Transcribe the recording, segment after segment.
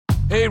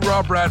Hey,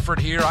 Rob Bradford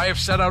here. I have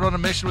set out on a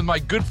mission with my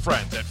good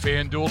friends at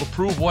FanDuel to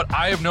prove what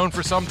I have known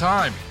for some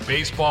time.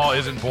 Baseball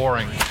isn't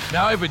boring.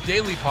 Now I have a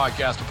daily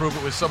podcast to prove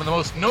it with some of the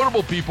most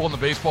notable people in the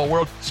baseball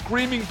world,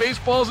 screaming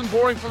baseball isn't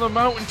boring from the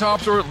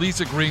mountaintops, or at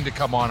least agreeing to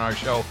come on our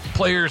show.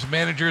 Players,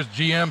 managers,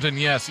 GMs, and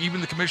yes, even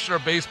the commissioner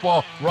of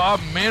baseball, Rob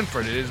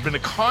Manfred. It has been a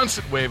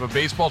constant wave of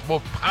baseball's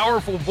most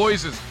powerful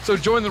voices. So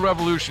join the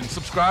revolution.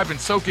 Subscribe and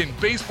soak in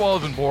Baseball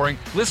Isn't Boring.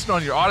 Listen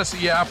on your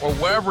Odyssey app or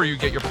wherever you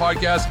get your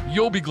podcasts.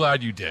 You'll be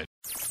glad you did.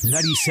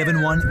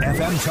 97.1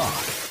 FM Talk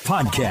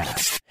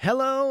Podcast.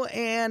 Hello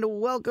and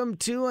welcome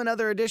to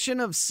another edition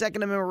of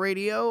Second Amendment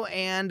Radio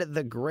and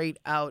the Great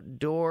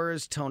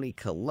Outdoors. Tony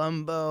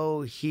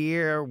Colombo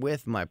here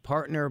with my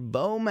partner,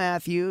 Bo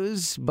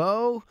Matthews.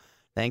 Bo,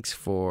 thanks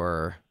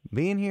for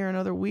being here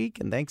another week,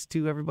 and thanks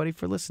to everybody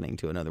for listening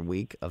to another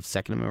week of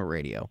Second Amendment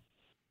Radio.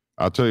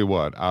 I'll tell you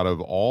what, out of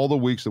all the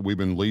weeks that we've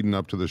been leading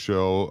up to the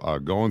show,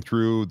 going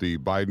through the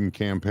Biden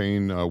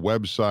campaign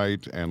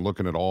website and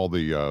looking at all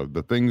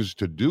the things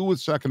to do with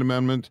Second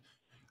Amendment,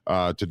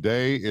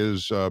 today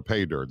is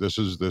pay dirt.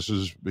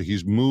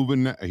 He's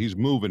moving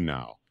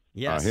now.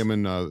 Yes. Him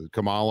and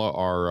Kamala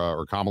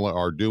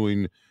are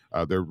doing.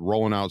 They're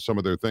rolling out some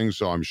of their things,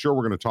 so I'm sure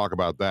we're going to talk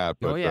about that.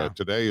 But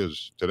today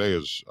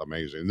is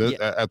amazing.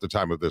 At the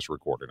time of this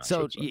recording,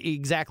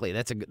 Exactly,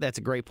 that's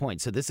a great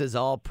point. So this is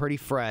all pretty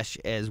fresh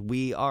as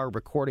we are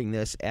recording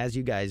this. As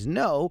you guys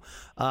know,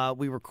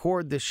 we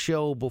record the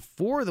show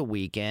before the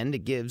weekend.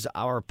 It gives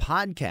our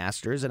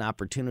podcasters an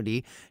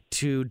opportunity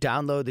to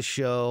download the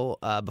show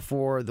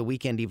before the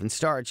weekend even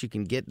starts. You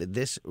can get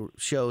this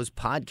show's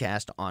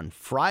podcast on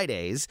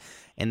Fridays,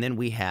 and then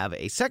we have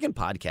a second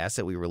podcast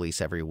that we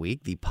release every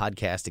week, the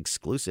Podcast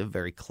Exclusive,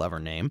 very clever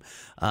name,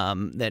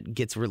 that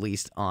gets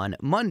released on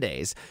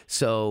Mondays.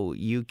 So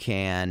you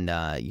can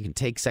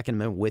take Second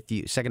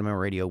Amendment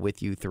Radio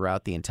with you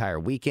throughout the entire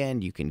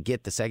weekend. You can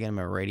get the Second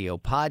Amendment Radio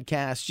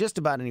podcast just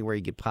about anywhere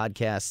you get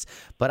podcasts,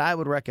 but I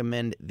would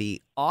recommend the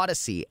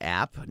Odyssey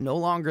app, no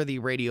longer the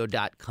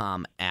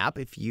radio.com app.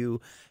 If you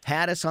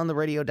had us on the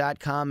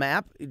radio.com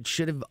app, it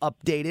should have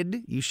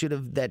updated.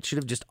 That should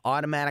have just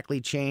automatically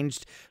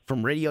changed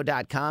from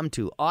radio.com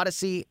to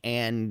Odyssey,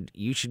 and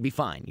you should be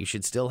fine. You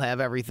should still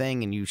have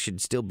everything, and you should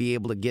still be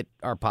able to get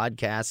our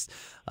podcasts.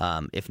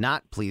 If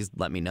not, please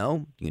let me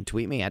know. You can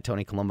tweet me at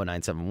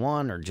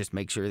TonyColombo971, or just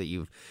make sure that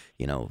you've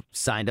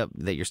signed up,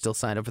 that you're still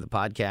signed up for the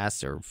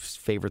podcast, or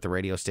favorite the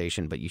radio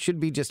station. But you should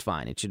be just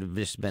fine. It should have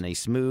just been a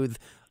smooth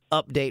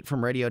update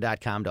from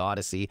radio.com to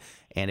Odyssey.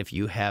 And if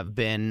you have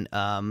been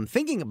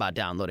thinking about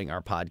downloading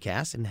our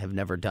podcast and have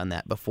never done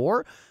that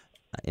before,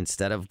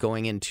 instead of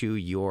going into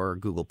your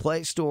Google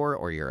Play Store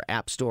or your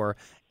App Store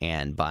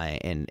and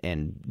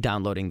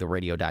downloading the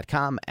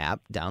radio.com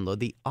app, download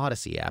the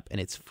Odyssey app, and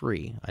it's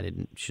free.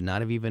 Should not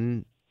have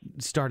even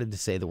started to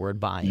say the word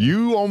buy.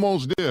 You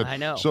almost did. I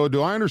know. So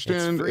do I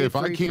understand free, if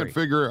I can't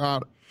figure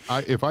out how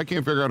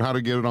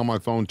to get it on my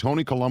phone,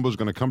 Tony Colombo is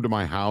going to come to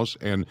my house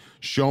and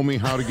show me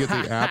how to get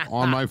the app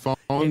on my phone?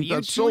 If you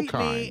That's so tweet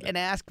kind. me and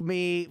ask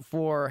me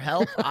for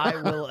help, I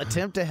will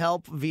attempt to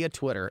help via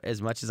Twitter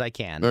as much as I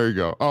can. There you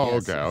go. Oh,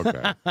 Yes.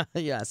 okay.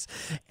 Yes.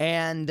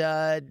 And,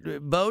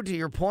 Bo, to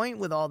your point,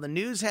 with all the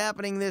news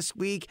happening this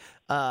week,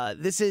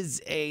 this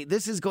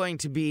is going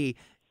to be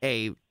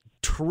a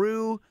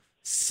true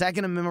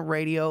Second Amendment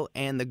Radio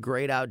and the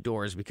Great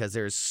Outdoors, because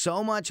there's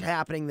so much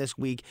happening this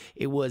week.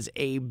 It was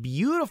a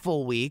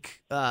beautiful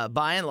week,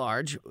 by and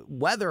large,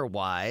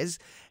 weather-wise.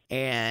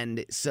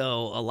 And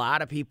so a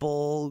lot of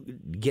people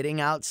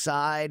getting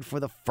outside for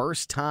the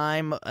first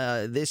time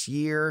this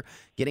year,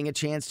 getting a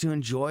chance to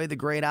enjoy the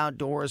great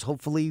outdoors,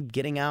 hopefully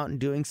getting out and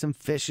doing some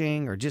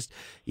fishing, or just,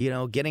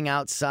 getting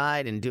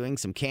outside and doing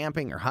some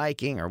camping or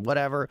hiking or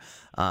whatever.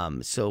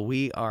 So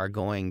we are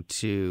going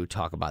to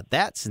talk about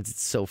that since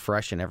it's so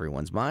fresh in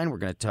everyone's mind. We're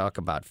going to talk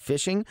about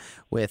fishing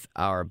with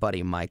our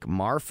buddy Mike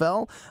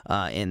Marfell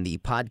in the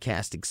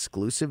Podcast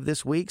Exclusive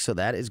this week. So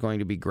that is going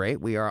to be great.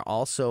 We are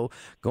also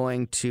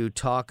going to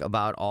talk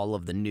about all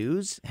of the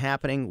news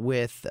happening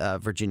with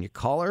Virginia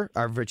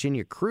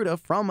Kruta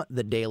from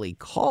the Daily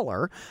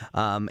Caller,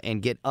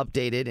 and get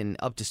updated and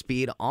up to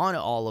speed on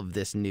all of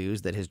this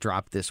news that has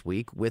dropped this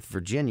week with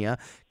Virginia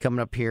coming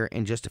up here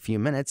in just a few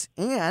minutes.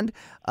 And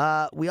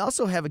we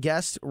also have a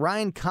guest,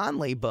 Ryan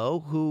Conley,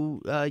 Bo,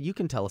 who you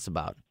can tell us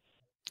about.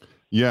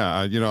 Yeah,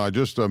 I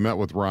just met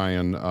with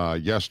Ryan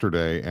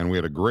yesterday, and we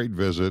had a great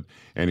visit,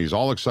 and he's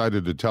all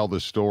excited to tell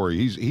this story.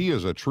 He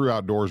is a true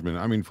outdoorsman.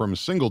 I mean, from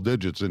single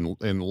digits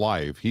in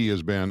life, he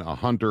has been a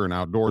hunter and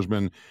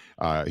outdoorsman.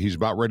 He's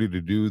about ready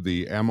to do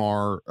the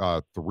MR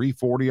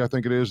 340, I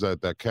think it is,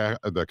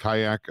 the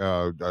kayak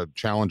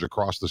challenge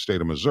across the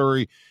state of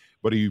Missouri.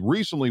 But he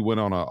recently went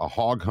on a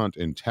hog hunt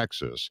in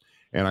Texas.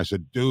 And I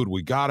said, dude,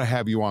 we got to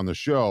have you on the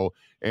show.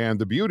 And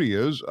the beauty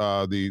is,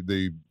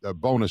 the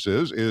bonus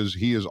is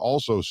he is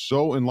also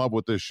so in love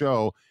with this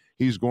show,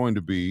 he's going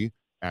to be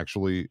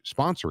actually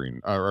sponsoring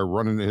or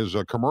running his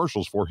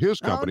commercials for his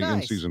company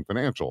nice. In Season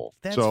Financial.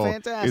 That's so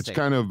fantastic. It's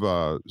kind of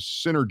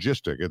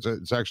synergistic.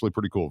 It's actually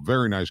pretty cool.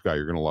 Very nice guy.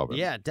 You're going to love it.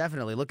 Yeah,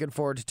 definitely. Looking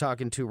forward to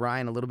talking to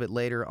Ryan a little bit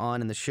later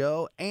on in the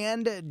show.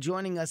 And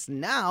joining us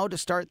now to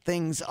start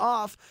things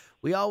off,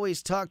 we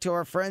always talk to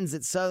our friends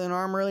at Southern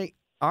Armory.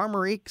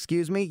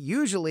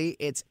 Usually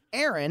it's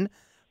Aaron.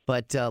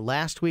 But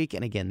last week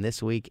and again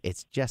this week,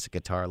 it's Jessica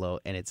Tarlow,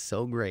 and it's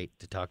so great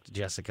to talk to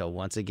Jessica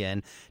once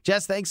again.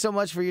 Jess, thanks so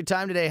much for your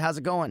time today. How's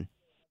it going?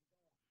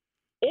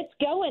 It's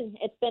going.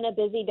 It's been a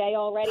busy day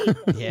already.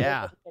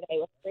 Yeah. Today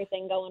with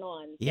everything going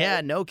on. So.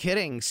 Yeah, no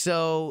kidding.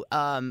 So,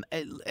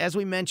 as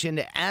we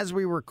mentioned, as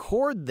we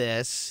record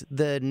this,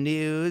 the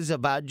news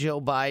about Joe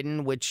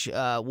Biden, which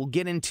we'll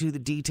get into the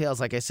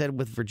details, like I said,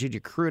 with Virginia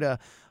Kruta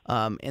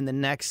in the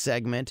next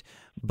segment.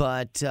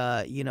 But,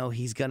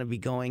 he's going to be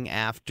going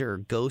after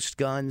ghost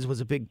guns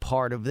was a big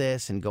part of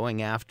this, and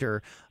going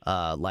after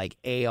like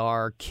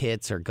AR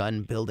kits or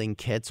gun building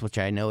kits, which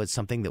I know is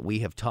something that we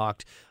have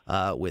talked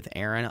with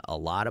Aaron a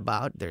lot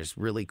about. There's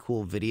really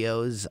cool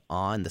videos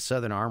on the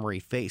Southern Armory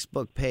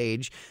Facebook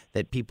page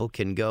that people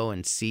can go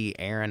and see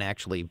Aaron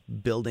actually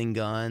building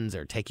guns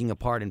or taking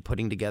apart and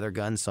putting together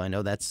guns. So I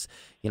know that's,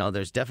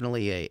 there's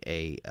definitely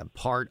a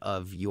part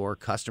of your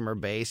customer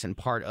base and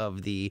part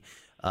of the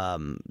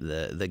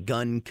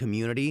gun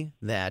community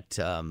that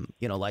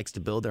likes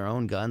to build their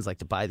own guns, like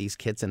to buy these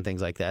kits and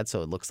things like that.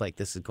 So it looks like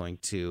this is going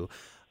to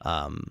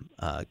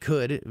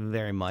could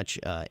very much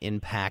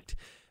impact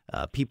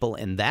people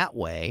in that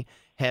way.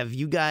 Have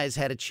you guys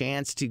had a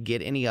chance to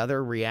get any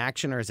other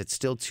reaction, or is it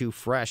still too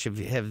fresh?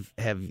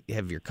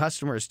 Have your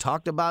customers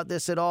talked about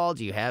this at all?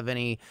 Do you have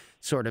any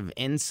sort of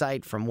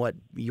insight from what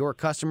your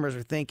customers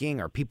are thinking,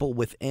 or people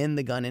within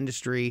the gun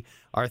industry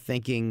are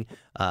thinking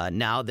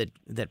now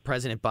that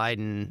President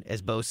Biden,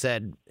 as Bo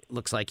said,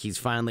 looks like he's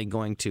finally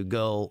going to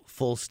go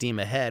full steam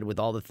ahead with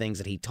all the things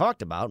that he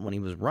talked about when he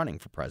was running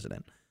for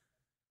president?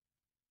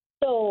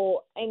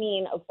 So,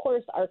 of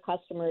course, our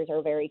customers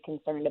are very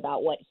concerned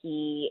about what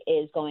he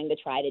is going to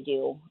try to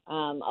do. A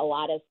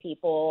lot of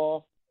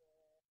people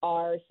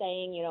are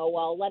saying,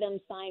 well, let him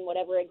sign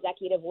whatever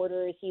executive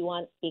orders he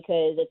wants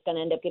because it's going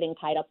to end up getting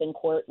tied up in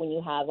court when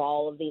you have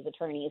all of these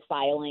attorneys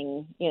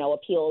filing,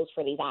 appeals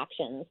for these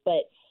actions.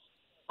 But,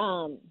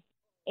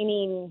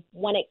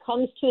 when it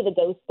comes to the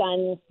ghost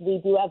guns,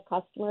 we do have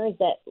customers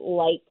that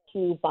like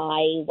to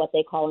buy what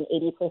they call an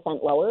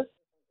 80% lower.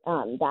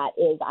 That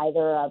is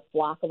either a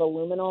block of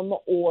aluminum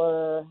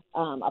or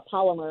a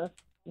polymer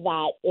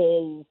that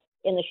is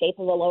in the shape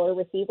of a lower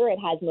receiver. It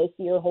has most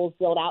of your holes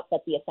drilled out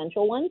but the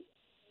essential ones.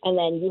 And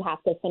then you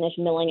have to finish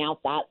milling out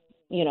that,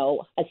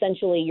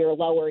 essentially your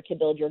lower to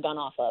build your gun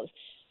off of.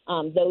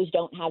 Those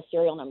don't have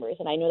serial numbers.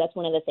 And I know that's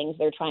one of the things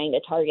they're trying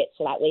to target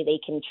so that way they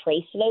can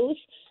trace those.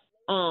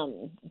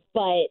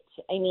 But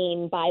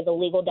by the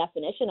legal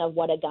definition of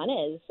what a gun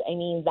is,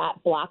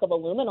 that block of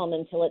aluminum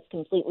until it's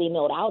completely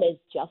milled out is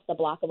just a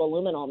block of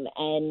aluminum,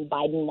 and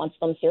Biden wants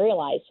them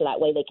serialized so that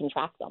way they can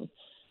track them.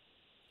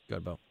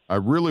 Good, Bo. I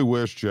really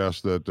wish,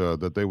 Jess,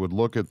 that they would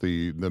look at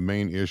the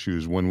main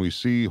issues when we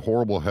see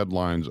horrible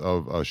headlines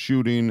of a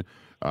shooting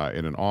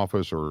in an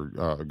office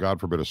or,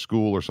 God forbid, a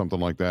school or something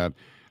like that.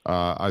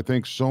 I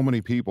think so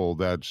many people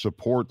that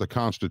support the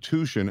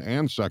Constitution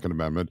and Second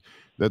Amendment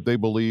that they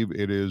believe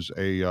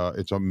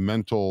it's a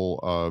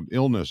mental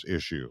illness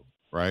issue,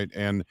 right?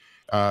 And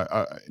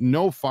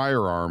no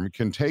firearm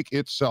can take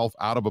itself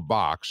out of a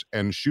box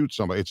and shoot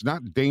somebody. It's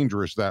not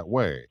dangerous that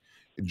way.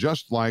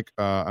 Just like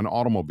an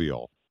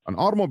automobile. An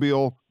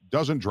automobile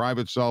doesn't drive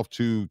itself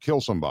to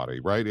kill somebody,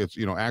 right? It's,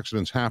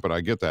 accidents happen.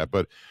 I get that.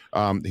 But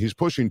he's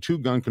pushing 2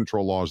 gun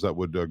control laws that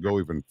would go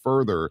even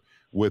further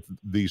with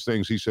these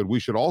things. He said we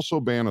should also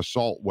ban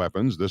assault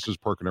weapons. This is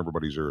perking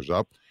everybody's ears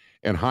up.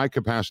 And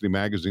high-capacity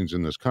magazines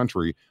in this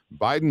country.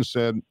 Biden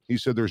said,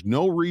 there's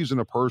no reason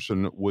a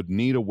person would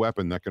need a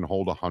weapon that can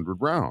hold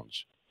 100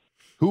 rounds.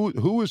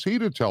 Who is he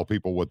to tell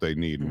people what they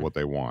need and what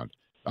they want?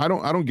 I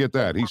don't get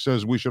that. He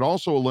says we should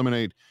also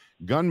eliminate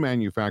gun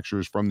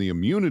manufacturers from the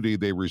immunity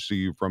they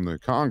receive from the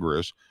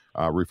Congress,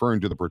 referring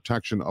to the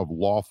Protection of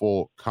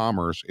Lawful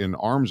Commerce in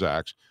Arms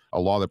Act, a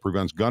law that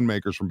prevents gun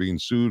makers from being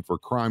sued for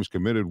crimes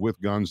committed with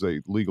guns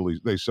they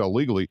sell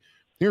legally.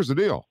 Here's the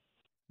deal.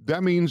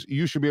 That means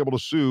you should be able to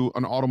sue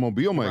an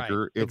automobile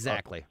maker. Right,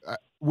 exactly.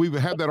 We've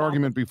had that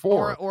argument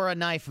before. Or a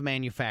knife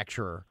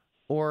manufacturer.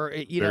 Or,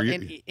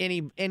 anybody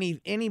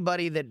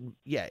that,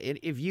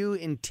 if you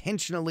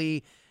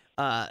intentionally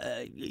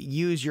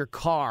use your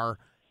car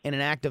in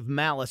an act of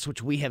malice,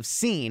 which we have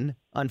seen,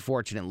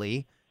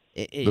 unfortunately.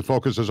 The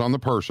focus is on the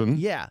person.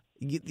 Yeah.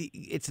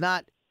 It's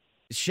not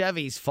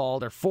Chevy's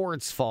fault or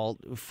Ford's fault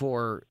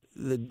for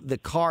the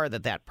car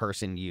that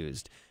person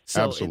used.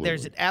 So absolutely.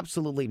 There's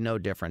absolutely no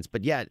difference.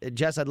 But yeah,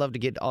 Jess, I'd love to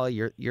get all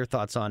your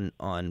thoughts on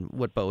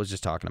what Bo was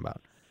just talking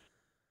about.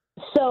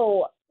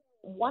 So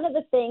one of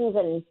the things,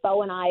 and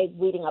Bo and I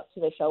leading up to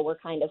the show, we're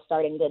kind of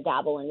starting to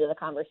dabble into the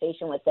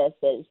conversation with this,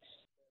 is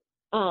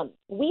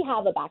we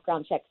have a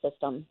background check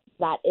system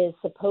that is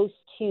supposed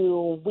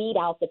to weed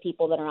out the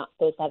people that are not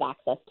supposed to have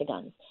access to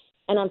guns.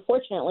 And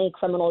unfortunately,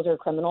 criminals are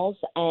criminals,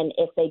 and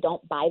if they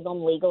don't buy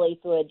them legally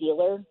through a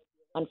dealer,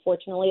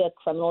 unfortunately, a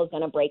criminal is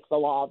going to break the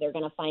law. They're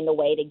going to find a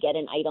way to get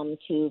an item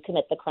to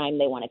commit the crime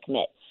they want to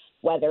commit,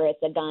 whether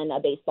it's a gun, a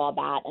baseball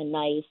bat, a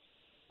knife,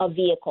 a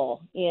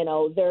vehicle.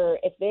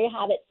 If they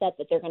have it set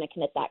that they're going to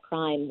commit that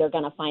crime, they're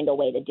going to find a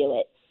way to do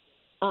it.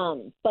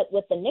 But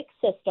with the NICS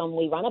system,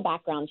 we run a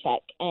background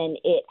check, and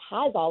it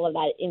has all of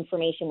that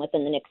information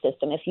within the NICS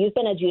system. If you've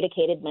been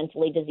adjudicated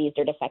mentally diseased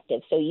or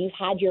defective, so you've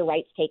had your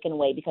rights taken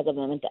away because of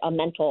a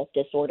mental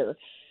disorder,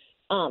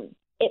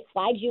 it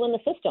flags you in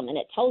the system, and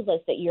it tells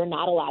us that you're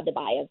not allowed to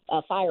buy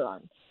a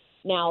firearm.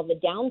 Now, the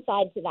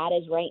downside to that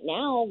is right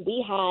now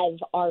we have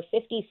our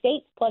 50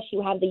 states, plus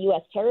you have the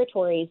U.S.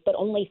 territories, but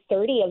only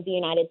 30 of the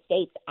United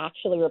States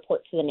actually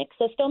report to the NICS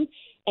system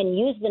and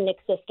use the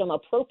NICS system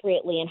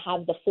appropriately and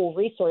have the full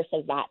resource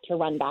of that to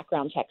run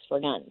background checks for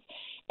guns.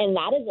 And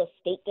that is a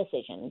state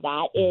decision.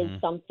 That is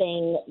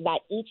something that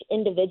each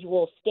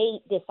individual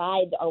state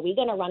decides, are we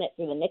going to run it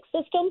through the NICS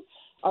system?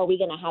 Are we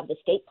going to have the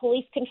state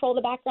police control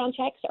the background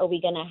checks? Are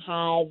we going to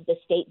have the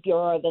State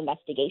Bureau of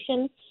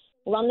Investigation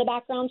run the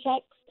background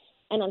checks?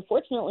 And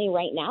unfortunately,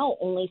 right now,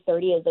 only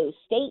 30 of those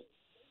states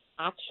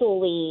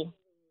actually,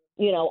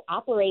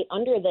 operate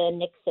under the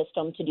NICS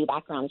system to do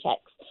background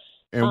checks.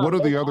 And what are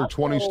the other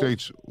 20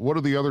 states? What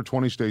do the other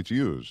 20 states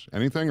use?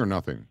 Anything or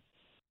nothing?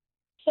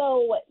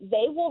 So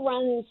they will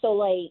run. So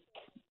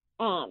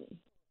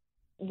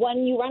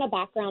when you run a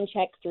background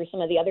check through some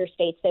of the other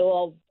states, they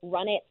will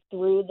run it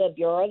through the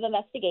Bureau of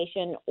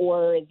Investigation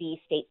or the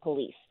state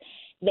police.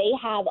 They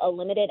have a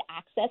limited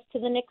access to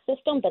the NICS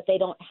system, but they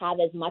don't have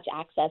as much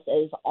access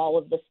as all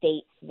of the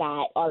states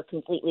that are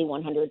completely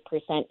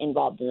 100%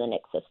 involved in the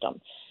NICS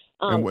system.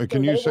 And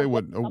can you say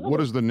what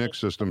does the NICS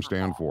system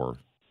stand for?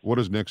 What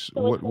does NICS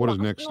what does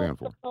NICS stand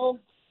for?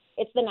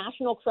 It's the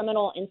National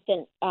Criminal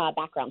Instant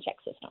Background Check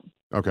System.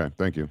 Okay,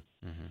 thank you.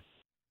 Mm-hmm.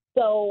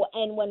 So,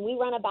 and when we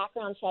run a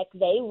background check,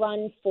 they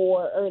run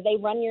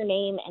your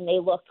name and they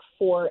look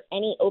for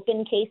any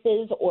open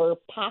cases or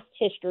past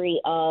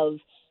history of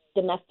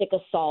domestic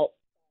assault,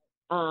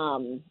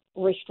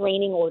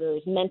 restraining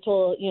orders,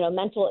 mental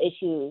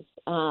issues,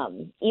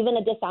 even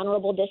a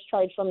dishonorable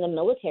discharge from the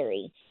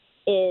military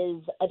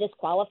is a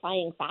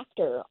disqualifying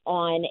factor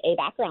on a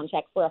background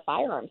check for a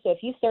firearm. So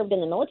if you served in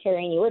the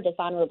military and you were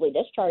dishonorably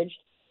discharged,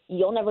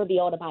 you'll never be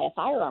able to buy a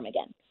firearm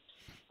again.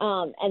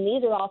 And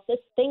these are all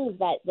things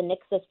that the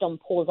NICS system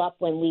pulls up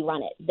when we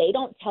run it. They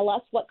don't tell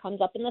us what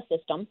comes up in the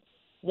system.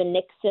 The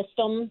NICS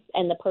system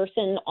and the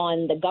person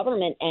on the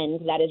government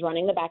end that is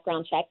running the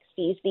background check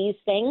sees these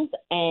things,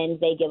 and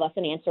they give us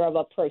an answer of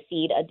a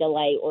proceed, a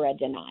delay, or a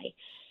deny.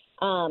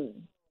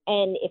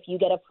 And if you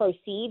get a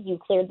proceed, you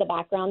cleared the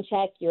background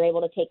check, you're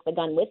able to take the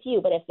gun with you.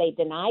 But if they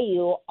deny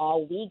you,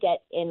 all we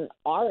get in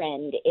our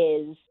end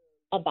is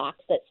a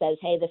box that says,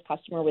 hey, this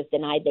customer was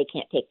denied. They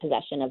can't take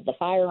possession of the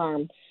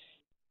firearm.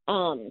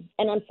 And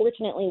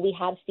unfortunately, we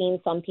have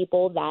seen some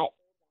people that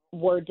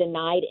were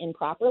denied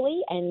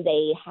improperly, and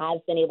they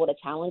have been able to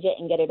challenge it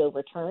and get it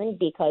overturned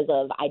because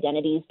of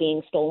identities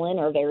being stolen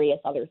or various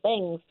other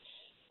things.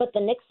 But the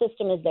NICS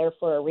system is there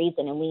for a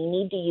reason, and we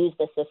need to use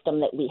the system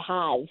that we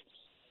have.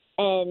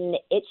 And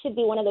it should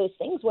be one of those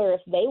things where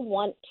if they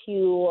want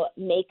to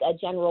make a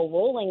general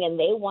ruling and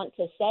they want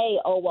to say,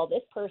 oh, well,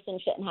 this person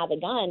shouldn't have a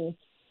gun,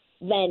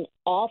 then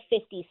all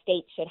 50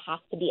 states should have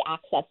to be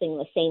accessing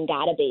the same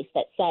database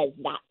that says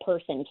that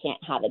person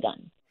can't have a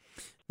gun.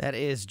 That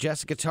is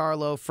Jessica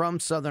Tarlow from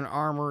Southern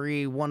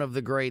Armory, one of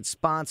the great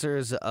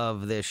sponsors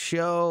of this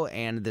show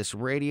and this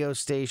radio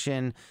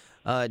station.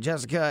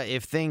 Jessica,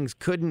 if things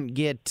couldn't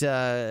get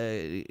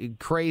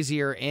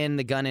crazier in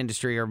the gun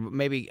industry, or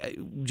maybe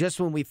just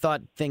when we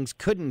thought things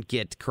couldn't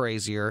get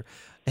crazier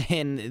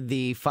in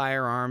the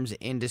firearms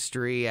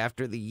industry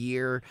after the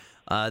year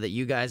that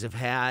you guys have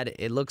had,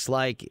 it looks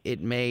like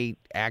it may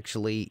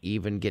actually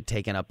even get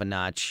taken up a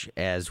notch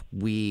as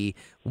we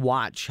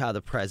watch how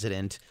the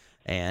president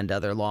and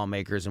other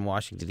lawmakers in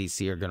Washington,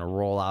 D.C. are going to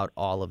roll out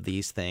all of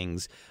these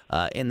things.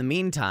 In the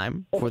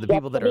meantime, for the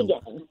people that are in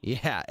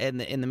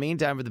the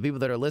meantime, for the people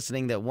that are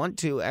listening that want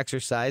to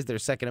exercise their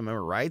Second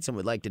Amendment rights and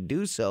would like to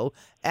do so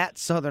at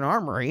Southern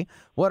Armory,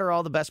 what are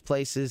all the best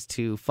places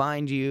to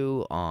find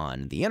you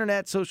on the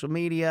internet, social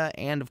media,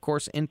 and of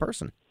course in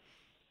person?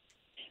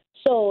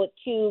 So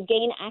to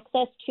gain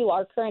access to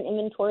our current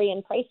inventory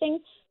and pricing,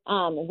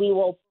 we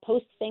will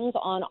post things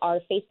on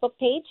our Facebook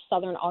page,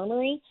 Southern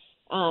Armory.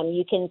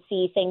 You can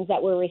see things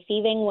that we're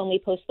receiving when we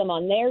post them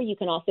on there. You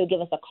can also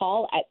give us a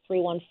call at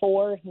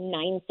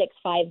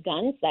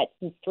 314-965-GUNS. That's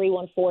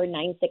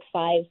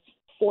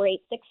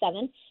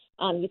 314-965-4867.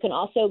 You can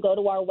also go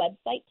to our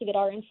website to get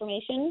our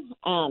information,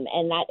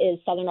 and that is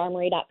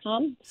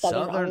southernarmory.com.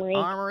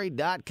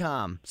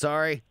 Southernarmory.com.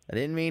 Sorry, I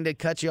didn't mean to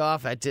cut you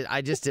off. I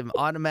just am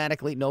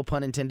automatically, no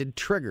pun intended,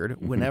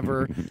 triggered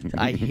whenever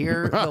I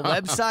hear the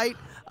website.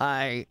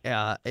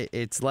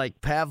 It's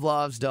like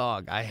Pavlov's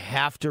dog. I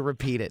have to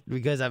repeat it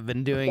because I've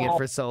been doing it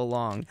for so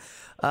long.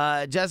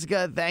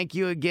 Jessica, thank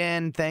you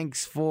again.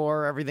 Thanks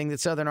for everything that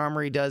Southern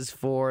Armory does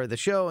for the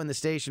show and the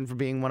station, for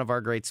being one of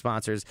our great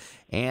sponsors.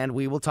 And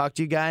we will talk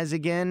to you guys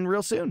again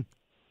real soon.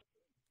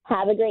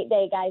 Have a great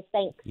day, guys.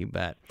 Thanks. You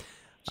bet.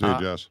 See you,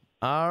 Jess.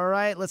 All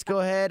right, let's go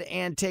ahead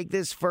and take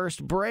this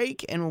first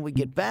break. And when we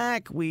get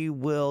back, we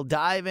will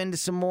dive into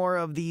some more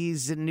of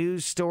these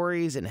news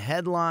stories and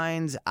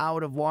headlines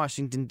out of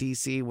Washington,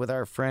 D.C. with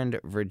our friend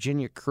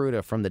Virginia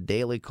Kruta from the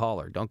Daily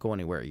Caller. Don't go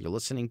anywhere. You're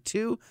listening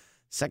to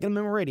Second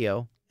Amendment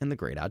Radio in the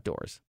Great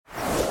Outdoors.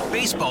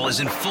 Baseball is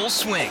in full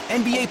swing.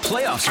 NBA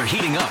playoffs are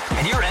heating up,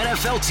 and your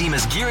NFL team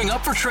is gearing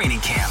up for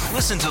training camp.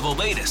 Listen to the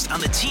latest on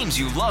the teams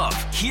you love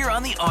here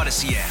on the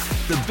Odyssey app.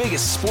 The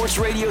biggest sports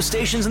radio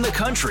stations in the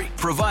country,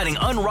 providing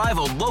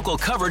unrivaled local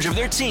coverage of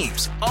their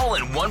teams, all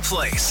in one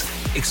place.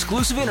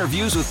 Exclusive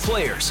interviews with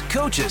players,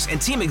 coaches,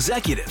 and team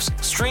executives,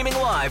 streaming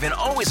live and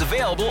always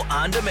available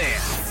on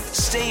demand.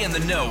 Stay in the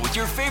know with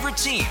your favorite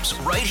teams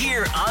right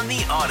here on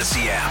the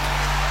Odyssey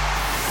app.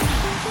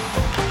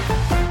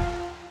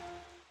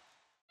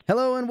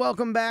 Hello and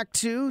welcome back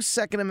to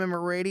Second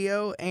Amendment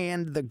Radio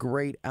and the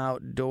Great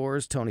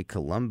Outdoors. Tony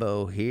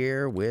Colombo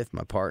here with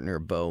my partner,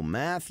 Bo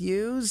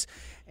Matthews.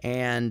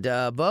 And,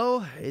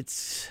 Bo,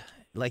 it's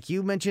like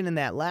you mentioned in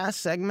that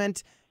last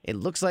segment, it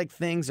looks like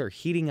things are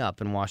heating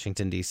up in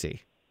Washington, D.C.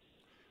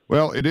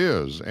 Well, it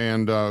is,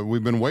 and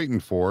we've been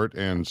waiting for it,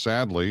 and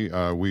sadly,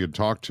 we had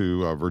talked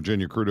to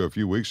Virginia Kruta a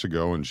few weeks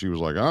ago, and she was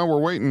like, we're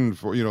waiting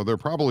for, they're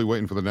probably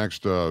waiting for the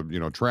next,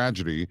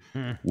 tragedy,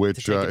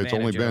 which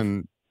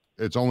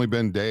it's only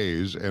been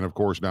days, and of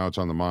course, now it's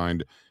on the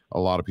mind a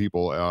lot of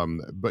people.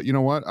 But you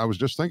know what? I was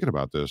just thinking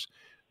about this.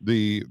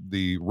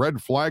 The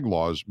red flag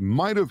laws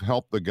might have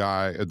helped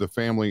the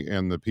family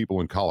and the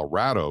people in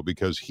Colorado,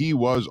 because he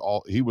was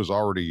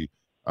already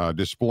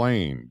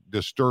displaying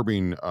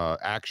disturbing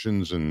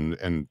actions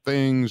and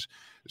things.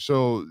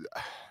 So,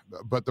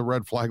 but the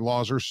red flag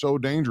laws are so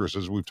dangerous,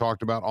 as we've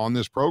talked about on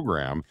this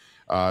program.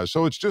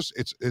 So it's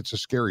a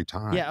scary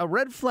time. Yeah, a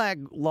red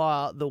flag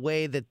law, the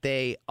way that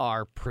they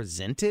are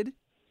presented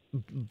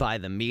by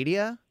the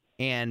media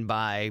and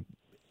by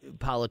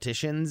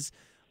politicians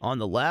on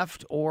the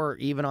left or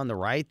even on the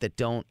right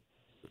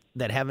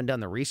that haven't done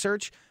the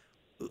research,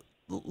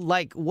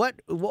 like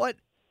what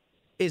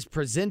is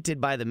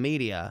presented by the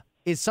media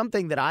is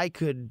something that I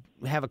could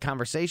have a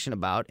conversation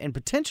about and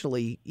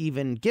potentially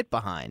even get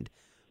behind.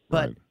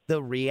 But Right.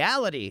 The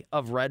reality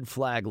of red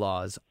flag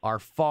laws are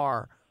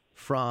far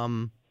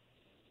from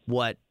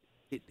what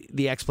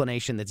the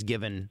explanation that's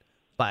given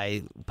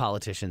by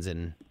politicians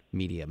and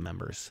media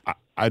members.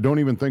 I don't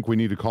even think we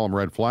need to call them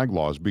red flag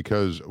laws,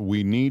 because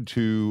we need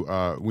to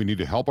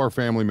help our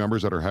family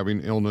members that are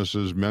having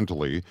illnesses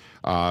mentally.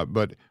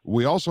 But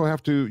we also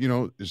have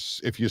to,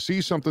 if you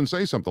see something,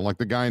 say something, like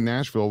the guy in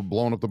Nashville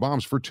blowing up the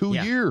bombs for 2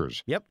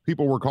 years. Yep.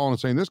 People were calling and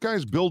saying, this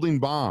guy's building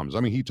bombs.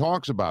 I mean, he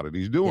talks about it.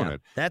 He's doing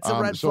it. That's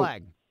a red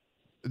flag.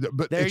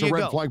 But There it's a you red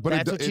go. flag, but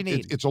That's what you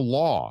need. it's a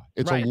law.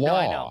 It's right. a law. No,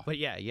 I know. But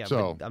yeah.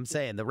 So- But I'm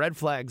saying the red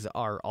flags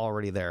are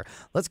already there.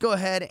 Let's go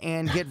ahead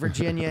and get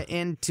Virginia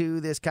into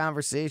this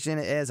conversation.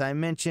 As I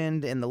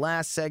mentioned in the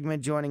last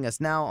segment, joining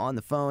us now on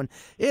the phone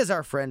is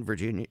our friend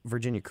Virginia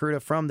Kruta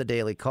from the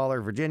Daily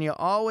Caller. Virginia,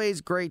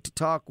 always great to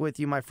talk with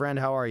you, my friend.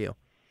 How are you?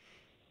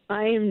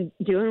 I am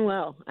doing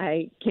well.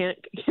 I can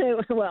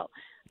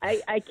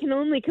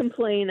only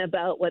complain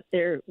about what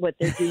they're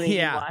doing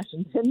in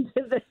Washington.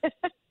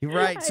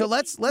 Right. So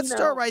let's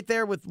start right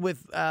there with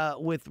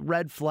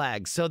red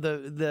flags. So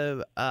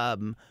the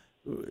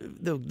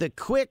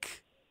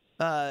quick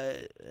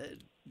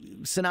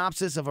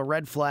synopsis of a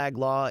red flag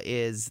law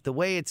is the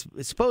way it's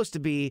supposed to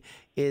be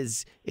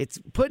is it's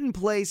put in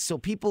place so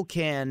people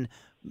can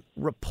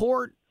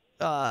report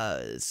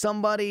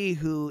somebody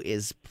who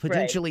is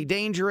potentially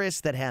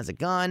dangerous, that has a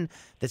gun,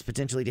 that's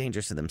potentially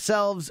dangerous to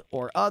themselves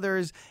or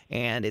others,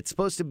 and it's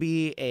supposed to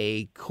be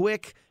a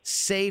quick,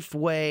 safe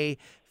way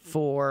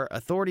for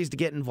authorities to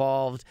get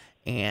involved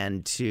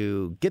and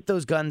to get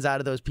those guns out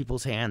of those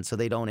people's hands so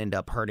they don't end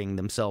up hurting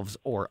themselves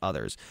or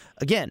others.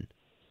 Again,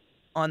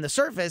 on the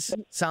surface,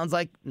 sounds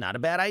like not a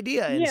bad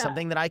idea and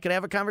something that I could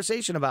have a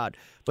conversation about.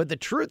 But the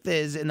truth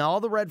is, in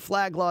all the red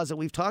flag laws that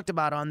we've talked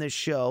about on this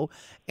show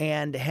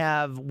and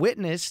have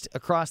witnessed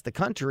across the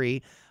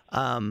country,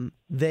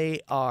 they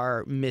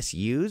are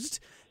misused.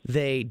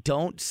 They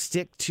don't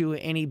stick to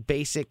any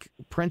basic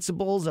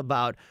principles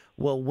about,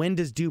 well, when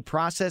does due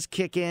process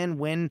kick in?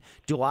 When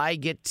does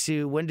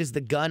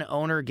the gun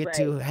owner get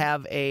to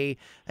have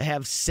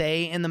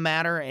say in the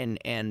matter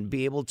and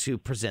be able to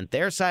present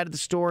their side of the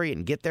story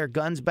and get their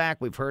guns back?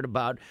 We've heard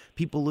about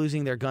people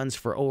losing their guns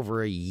for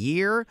over a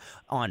year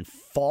on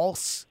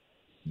false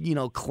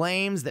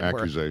claims that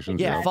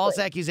accusations, false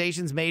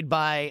accusations made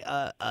by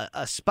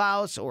a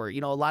spouse, or a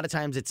lot of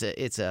times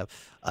it's a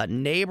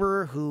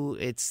neighbor who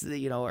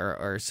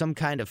or some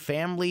kind of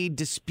family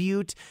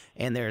dispute,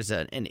 and there's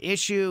an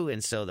issue,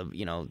 and so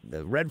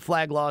the red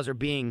flag laws are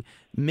being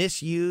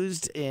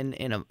misused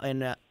in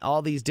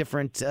all these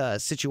different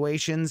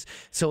situations.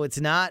 So it's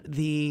not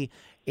the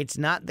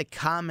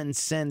common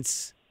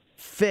sense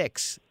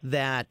fix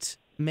that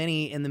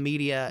many in the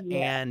media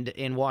and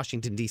in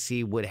Washington,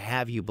 D.C. would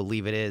have you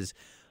believe it is.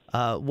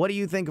 What do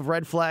you think of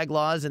red flag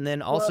laws, and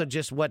then also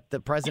just what the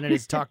president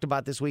has talked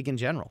about this week in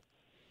general?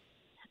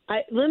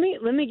 Let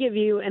me give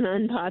you an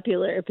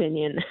unpopular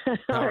opinion.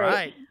 All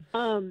right.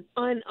 On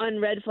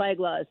red flag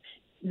laws,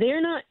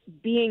 they're not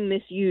being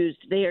misused.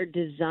 They are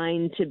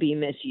designed to be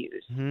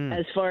misused.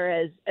 As far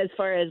as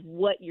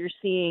what you're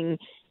seeing,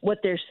 what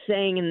they're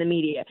saying in the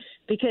media,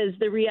 because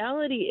the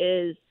reality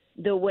is,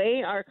 the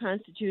way our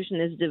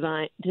Constitution is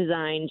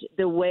designed,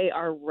 the way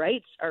our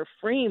rights are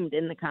framed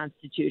in the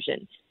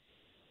Constitution,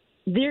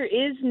 there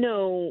is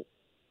no,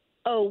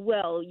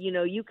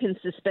 you can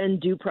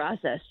suspend due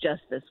process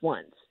just this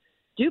once.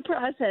 Due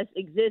process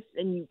exists,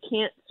 and you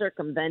can't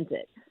circumvent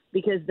it,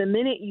 because the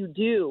minute you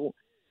do,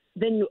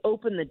 then you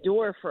open the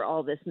door for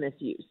all this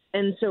misuse.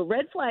 And so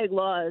red flag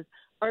laws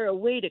are a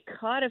way to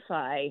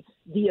codify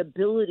the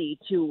ability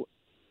to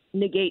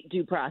negate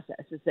due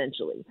process,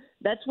 essentially.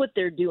 That's what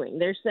they're doing.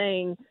 They're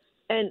saying,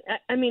 and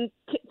I mean,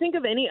 think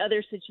of any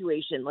other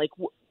situation. Like,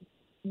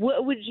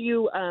 what would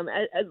you,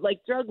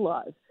 like drug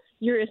laws?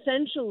 You're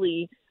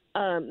essentially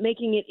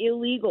making it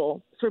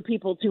illegal for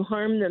people to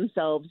harm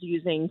themselves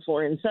using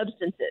foreign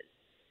substances.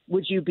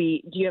 Do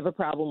you have a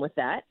problem with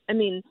that? I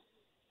mean,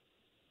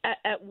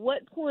 at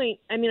what point,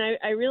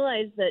 I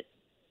realize that,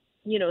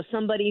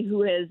 somebody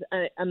who has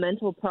a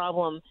mental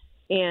problem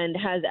and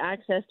has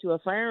access to a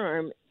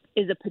firearm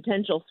is a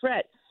potential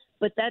threat,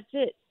 but that's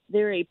it.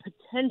 They're a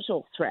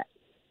potential threat.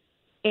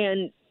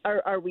 And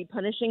are we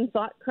punishing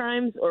thought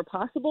crimes or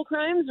possible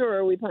crimes, or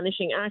are we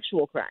punishing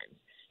actual crimes?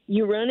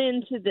 You run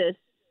into this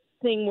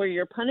thing where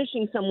you're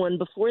punishing someone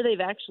before they've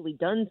actually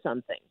done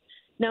something.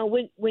 Now,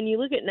 when you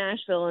look at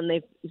Nashville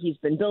and he's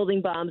been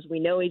building bombs, we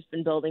know he's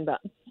been building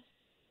bombs.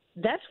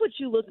 That's what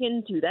you look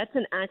into. That's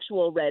an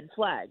actual red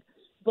flag.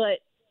 But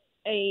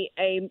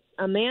a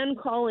man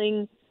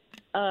calling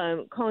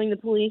the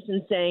police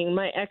and saying,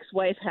 my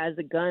ex-wife has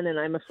a gun and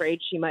I'm afraid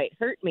she might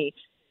hurt me.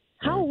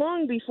 How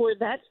long before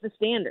that's the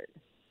standard?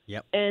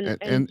 Yep.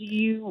 And do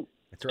you,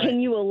 that's right. Can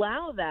you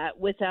allow that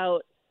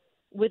without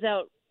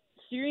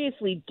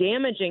seriously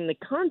damaging the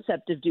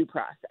concept of due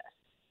process?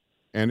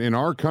 And in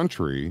our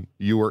country,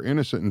 you are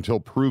innocent until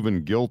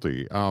proven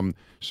guilty.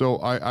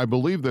 So I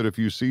believe that if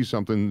you see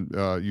something,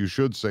 you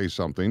should say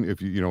something.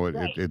 If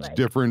it's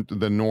different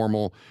than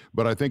normal.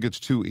 But I think it's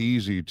too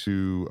easy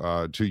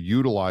to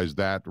utilize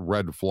that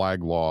red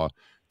flag law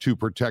to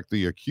protect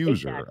the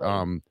accuser.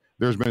 Exactly.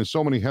 There's been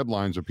so many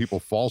headlines of people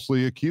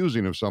falsely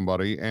accusing of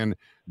somebody, and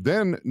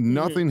then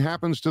nothing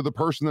happens to the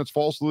person that's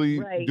falsely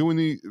doing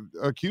the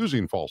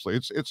accusing falsely.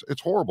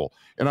 It's horrible.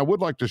 And I would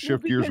like to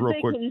shift gears real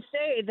quick. They can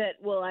say that,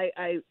 well,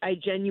 I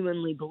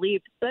genuinely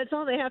believed. That's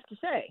all they have to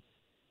say.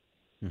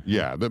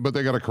 Yeah, but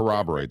they got to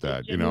corroborate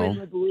that,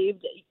 Genuinely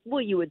believed.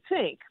 Well, you would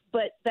think,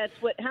 but that's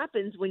what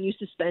happens when you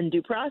suspend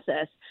due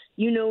process.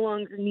 You no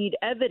longer need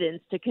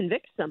evidence to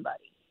convict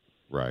somebody.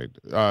 Right.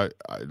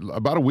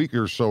 About a week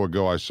or so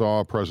ago, I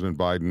saw President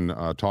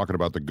Biden talking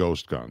about the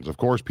ghost guns. Of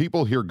course,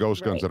 people hear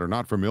ghost guns that are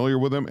not familiar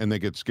with them, and they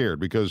get scared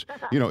because,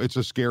 it's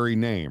a scary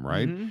name,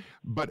 right? Mm-hmm.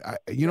 But,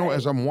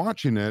 as I'm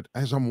watching it,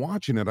 I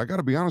got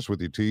to be honest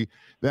with you, T,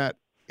 that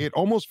it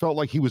almost felt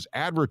like he was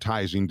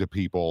advertising to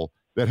people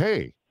that,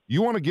 hey,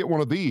 you want to get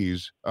one of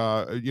these,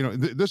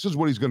 this is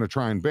what he's going to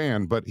try and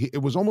ban. But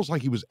it was almost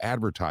like he was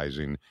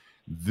advertising,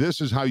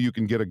 this is how you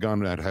can get a gun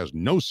that has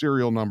no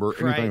serial number,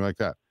 anything like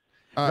that.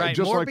 Right.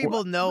 More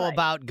people know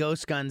about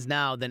ghost guns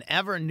now than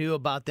ever knew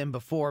about them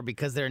before,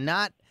 because they're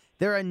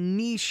a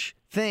niche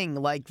thing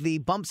like the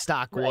bump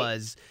stock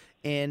was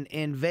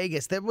in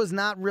Vegas. That was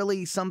not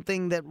really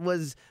something that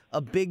was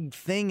a big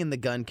thing in the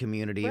gun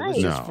community. It was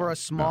just for a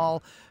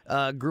small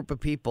group of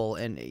people.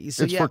 And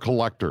so it's for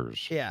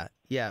collectors.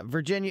 Yeah,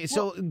 Virginia.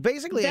 So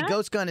basically, a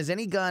ghost gun is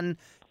any gun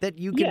that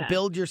you can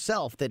build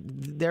yourself, that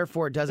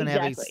therefore doesn't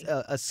have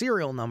a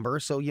serial number.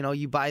 So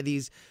you buy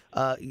these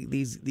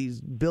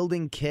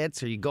building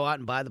kits, or you go out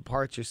and buy the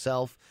parts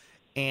yourself.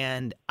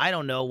 And I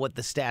don't know what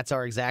the stats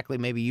are exactly.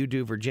 Maybe you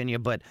do, Virginia,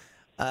 but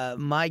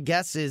my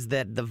guess is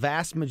that the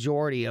vast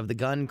majority of the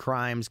gun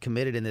crimes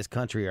committed in this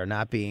country are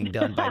not being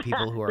done by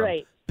people who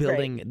are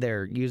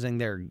using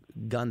their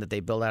gun that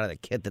they build out of the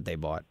kit that they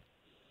bought.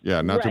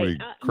 Yeah, not too many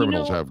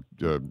criminals have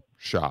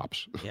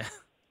shops. Yeah,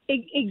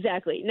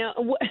 exactly. Now,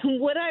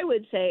 what I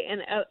would say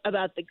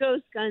about the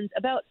ghost guns,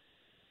 about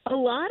a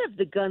lot of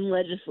the gun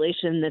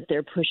legislation that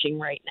they're pushing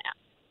right now,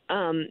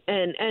 and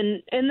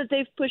that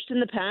they've pushed in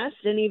the past,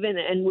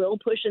 and will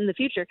push in the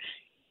future,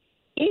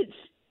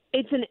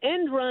 it's an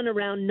end run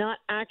around not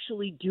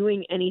actually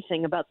doing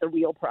anything about the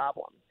real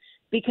problem,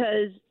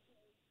 because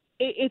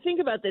think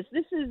about this.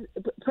 This is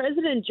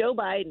President Joe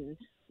Biden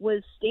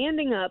was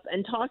standing up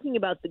and talking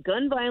about the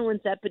gun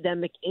violence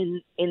epidemic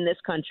in this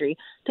country,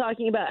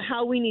 talking about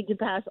how we need to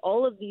pass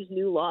all of these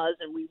new laws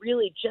and we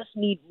really just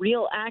need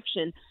real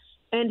action.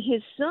 And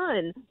his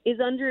son is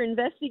under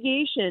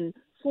investigation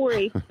for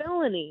a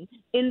felony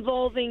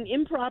involving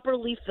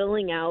improperly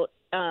filling out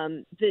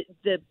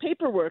the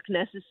paperwork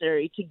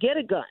necessary to get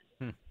a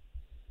gun.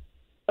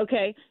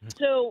 Okay,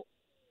 so,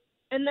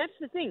 and that's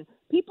the thing.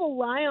 People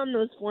lie on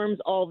those forms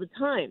all the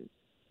time,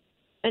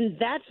 and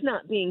that's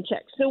not being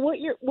checked. So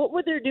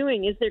what they're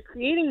doing is they're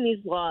creating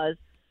these laws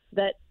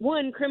that,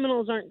 one,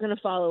 criminals aren't going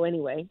to follow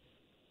anyway.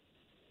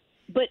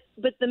 But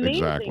the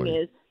main thing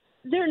is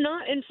they're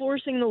not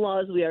enforcing the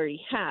laws we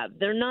already have.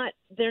 They're not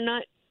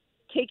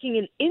taking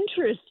an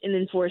interest in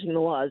enforcing the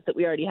laws that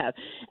we already have.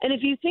 And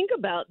if you think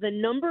about the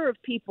number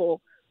of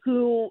people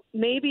who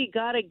maybe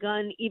got a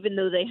gun even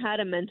though they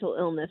had a mental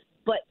illness,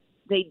 but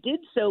they did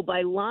so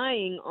by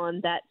lying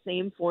on that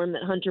same form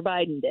that Hunter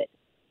Biden did.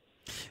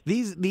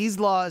 These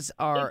laws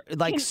are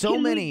like so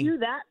can many. We do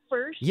that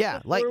first?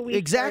 Yeah, like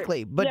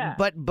exactly.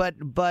 Start?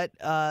 But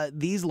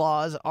these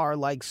laws are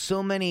like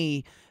so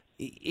many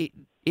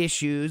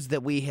issues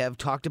that we have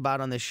talked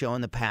about on this show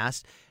in the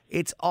past.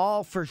 It's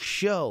all for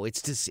show.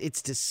 It's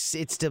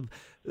to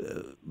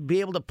be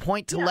able to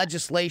point to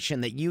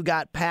legislation that you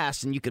got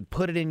passed, and you could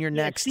put it in your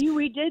next. See,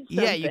 we did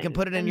something. Yeah, you can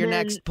put it in your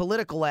next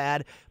political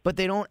ad, but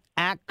they don't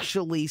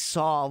actually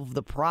solve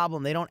the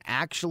problem. They don't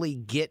actually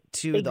get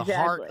to the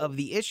heart of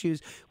the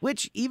issues.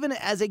 Which, even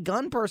as a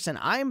gun person,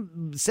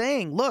 I'm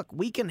saying, look,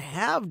 we can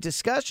have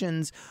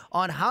discussions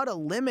on how to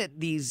limit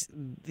these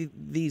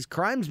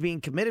crimes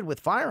being committed with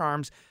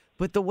firearms.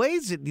 But the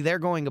ways that they're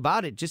going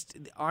about it just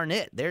aren't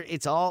it.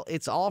 It's all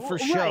for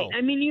show. Right.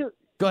 I mean,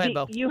 Go ahead,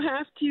 Bo. You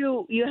have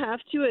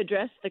to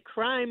address the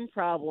crime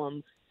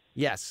problem.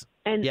 Yes.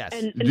 And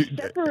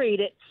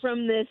separate it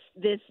from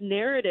this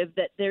narrative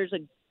that there's a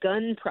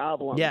gun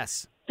problem.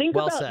 Yes. Think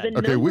well about said. the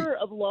number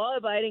of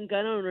law-abiding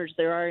gun owners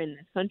there are in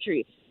this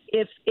country.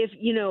 If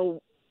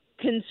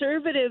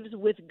conservatives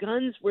with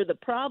guns were the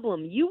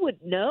problem, you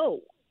would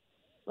know.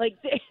 Like,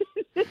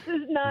 this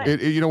is not.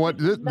 You know what?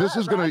 This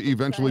is going to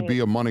eventually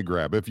be a money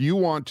grab. If you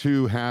want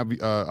to have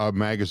a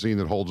magazine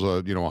that holds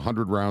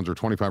 100 rounds or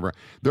 25 rounds,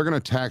 they're going to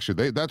tax you.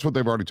 That's what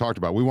they've already talked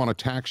about. We want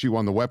to tax you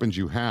on the weapons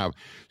you have.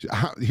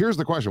 Here's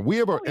the question: we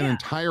have an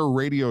entire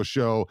radio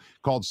show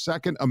called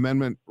Second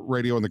Amendment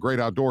Radio in the Great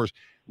Outdoors.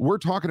 We're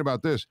talking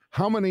about this.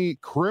 How many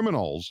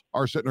criminals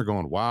are sitting there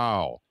going,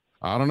 "Wow,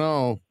 I don't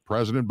know.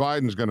 President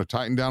Biden's going to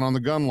tighten down on the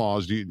gun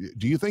laws." Do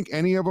you think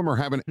any of them are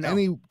having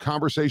any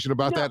conversation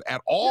about that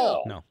at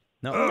all? No.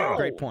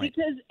 Great point.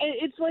 Because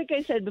it's like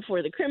I said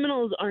before, the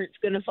criminals aren't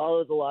going to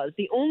follow the laws.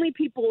 The only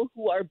people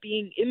who are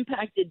being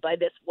impacted by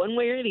this one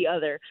way or the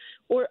other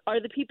are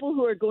the people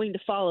who are going to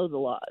follow the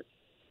laws.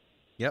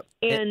 Yep.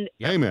 And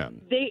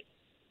Amen. They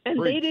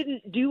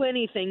didn't do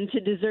anything to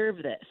deserve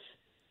this.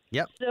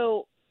 Yep.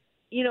 So,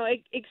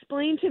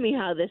 explain to me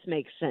how this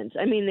makes sense.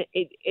 I mean,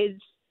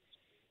 it's.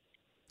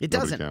 It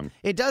doesn't, and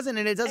it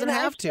doesn't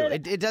have to.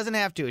 It doesn't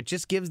have to. It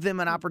just gives them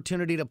an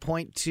opportunity to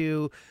point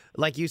to,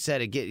 like you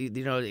said, it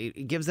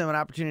gives them an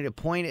opportunity to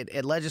point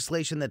at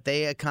legislation that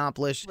they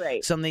accomplished,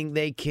 something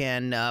they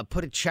can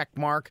put a check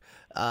mark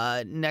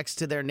next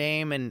to their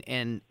name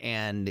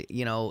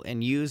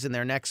and use in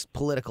their next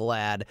political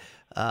ad.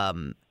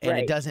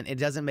 It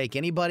doesn't make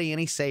anybody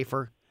any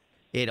safer.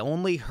 It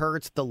only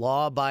hurts the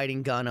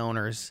law-abiding gun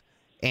owners.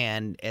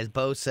 And as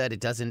Bo said,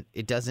 it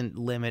doesn't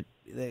limit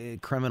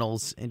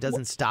criminals. It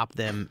doesn't stop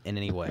them in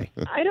any way.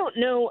 I don't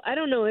know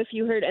if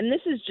you heard, and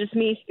this is just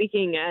me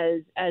speaking as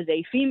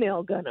a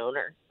female gun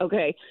owner.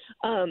 Okay,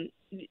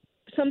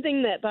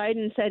 something that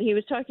Biden said. He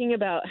was talking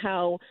about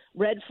how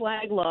red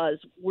flag laws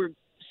were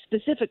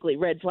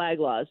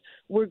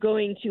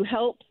going to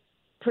help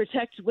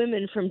protect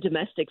women from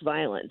domestic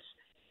violence.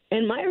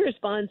 And my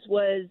response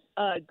was,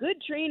 good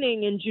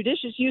training and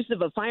judicious use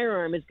of a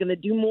firearm is going to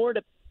do more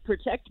to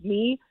protect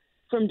me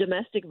from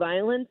domestic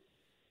violence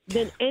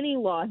than any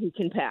law he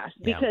can pass.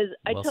 Because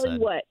I tell you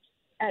what,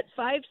 at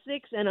 5'6"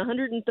 and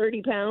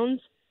 130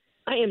 pounds,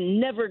 I am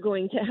never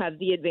going to have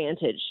the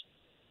advantage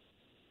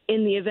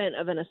in the event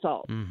of an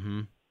assault.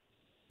 Mm-hmm.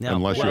 No,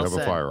 unless you have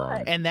a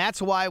firearm. And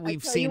that's why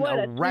we've seen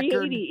a record.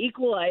 380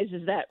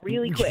 equalizes that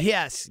really quick.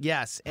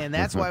 Yes. And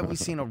that's why we've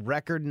seen a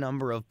record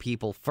number of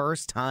people,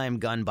 first-time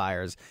gun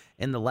buyers,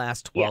 in the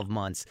last 12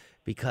 months,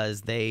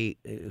 because they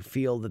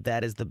feel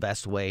that is the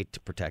best way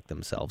to protect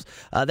themselves.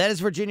 That is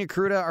Virginia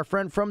Kruta, our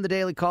friend from the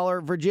Daily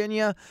Caller.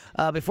 Virginia,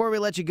 before we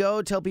let you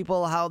go, tell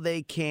people how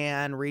they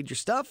can read your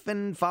stuff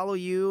and follow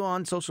you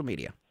on social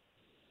media.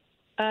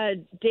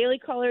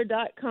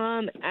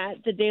 dailycaller.com,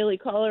 at the Daily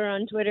Caller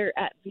on Twitter,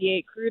 at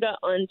VA Kruta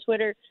on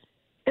Twitter.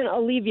 And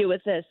I'll leave you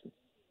with this.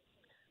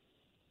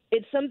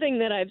 It's something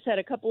that I've said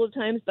a couple of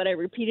times, but I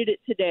repeated it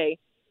today.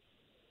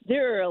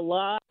 There are a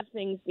lot of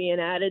things being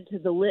added to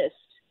the list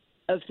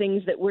of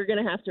things that we're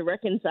going to have to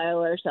reconcile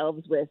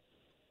ourselves with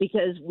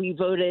because we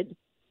voted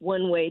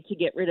one way to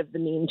get rid of the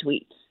mean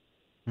tweets.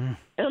 And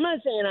I'm not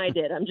saying I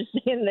did. I'm just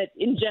saying that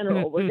in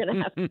general, we're going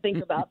to have to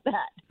think about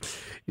that.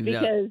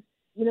 Because,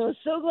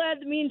 so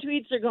glad the mean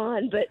tweets are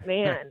gone. But,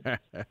 man,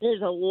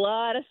 there's a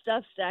lot of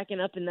stuff stacking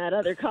up in that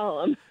other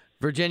column.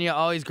 Virginia,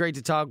 always great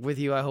to talk with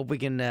you. I hope we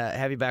can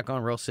have you back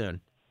on real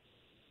soon.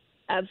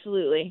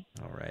 Absolutely.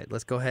 All right,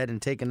 let's go ahead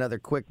and take another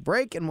quick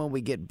break. And when we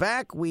get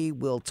back, we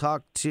will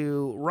talk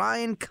to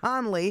Ryan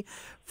Conley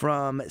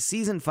from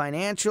Season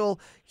Financial.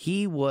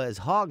 He was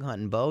hog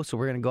hunting, Bo, so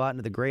we're going to go out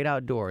into the great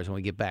outdoors when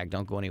we get back.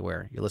 Don't go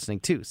anywhere. You're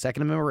listening to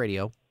Second Amendment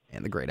Radio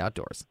and the Great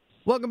Outdoors.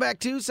 Welcome back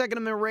to Second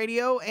Amendment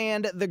Radio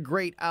and the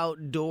Great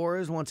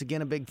Outdoors. Once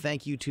again, a big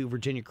thank you to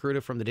Virginia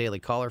Kruta from the Daily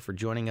Caller for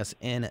joining us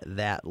in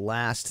that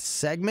last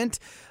segment.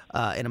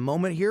 In a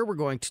moment here, we're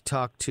going to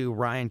talk to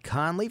Ryan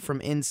Conley from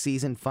In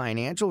Season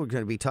Financial. We're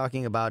going to be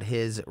talking about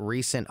his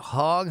recent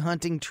hog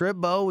hunting trip,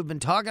 Bo. We've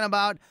been talking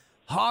about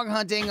hog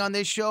hunting on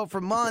this show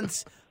for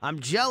months. I'm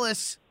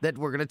jealous that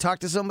we're going to talk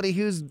to somebody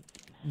who's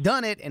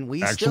done it, and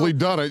we actually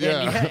done it,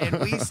 yeah.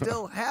 And we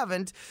still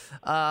haven't.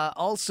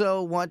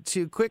 Also want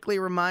to quickly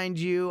remind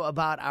you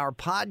about our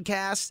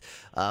podcast.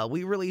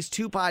 We release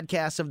 2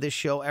 podcasts of this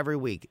show every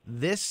week.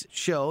 This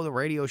show, the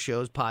radio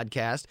show's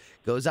podcast,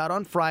 goes out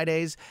on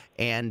Fridays,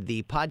 and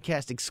the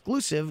podcast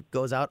exclusive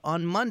goes out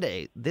on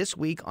Monday. This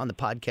week on the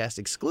podcast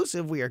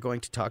exclusive, we are going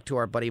to talk to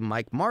our buddy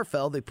Mike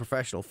Marfell, the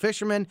professional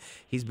fisherman.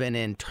 He's been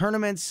in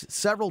tournaments,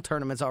 several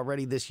tournaments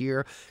already this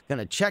year. Going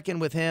to check in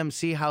with him,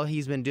 see how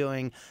he's been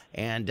doing,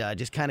 and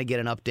just kind of get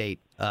an update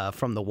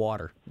from the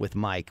water with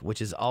Mike,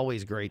 which is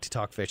always great to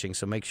talk fishing.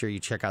 So make sure you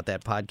check out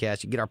that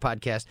podcast. You get our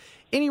podcast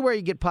anywhere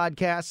you get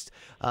podcasts,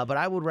 but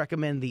I would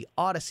recommend the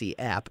Odyssey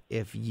app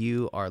if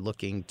you are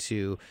looking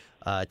to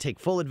take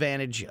full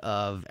advantage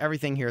of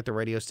everything here at the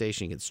radio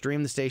station. You can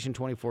stream the station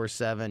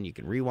 24/7. You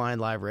can rewind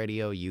live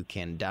radio. You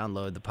can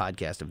download the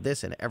podcast of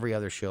this and every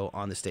other show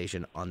on the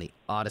station on the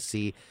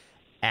Odyssey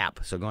app.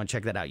 So go and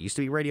check that out. Used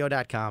to be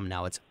radio.com.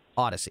 Now it's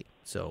Odyssey.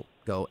 So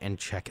go and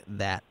check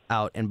that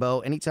out. And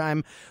Bo,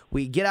 anytime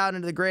we get out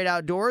into the great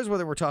outdoors,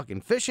 whether we're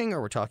talking fishing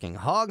or we're talking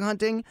hog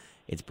hunting,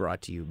 it's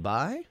brought to you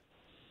by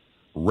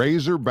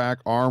Razorback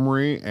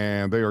Armory,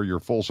 and they are your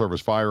full-service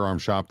firearm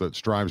shop that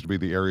strives to be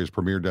the area's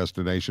premier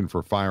destination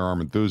for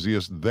firearm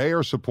enthusiasts. They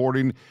are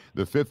supporting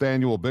the 5th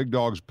annual Big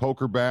Dogs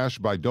Poker Bash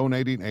by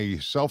donating a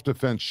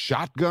self-defense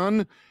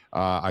shotgun.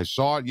 I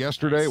saw it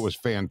yesterday. Nice. It was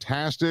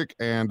fantastic,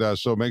 and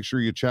so make sure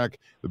you check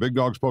the Big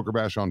Dogs Poker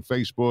Bash on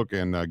Facebook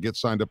and get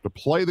signed up to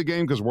play the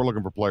game because we're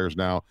looking for players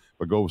now.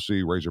 But go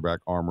see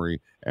Razorback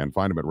Armory and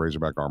find them at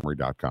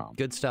razorbackarmory.com.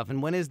 Good stuff.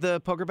 And when is the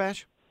Poker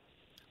Bash?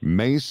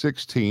 May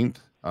 16th.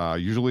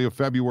 Usually a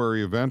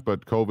February event,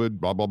 but COVID,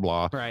 blah, blah,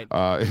 blah. Right.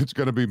 It's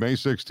going to be May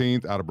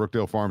 16th out of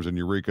Brookdale Farms in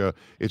Eureka.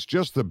 It's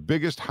just the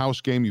biggest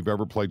house game you've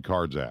ever played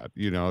cards at.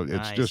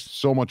 It's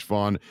just so much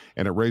fun,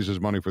 and it raises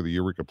money for the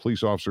Eureka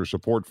Police Officer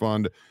Support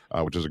Fund,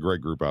 which is a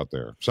great group out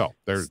there. So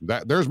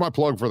there's my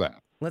plug for that.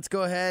 Let's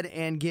go ahead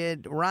and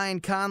get Ryan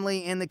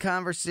Conley in the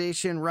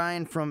conversation.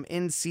 Ryan from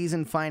In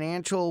Season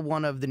Financial,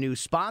 one of the new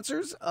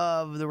sponsors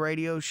of the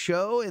radio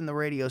show and the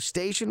radio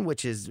station,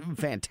 which is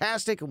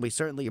fantastic, and we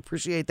certainly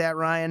appreciate that,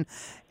 Ryan.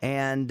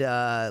 And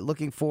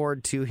looking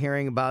forward to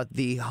hearing about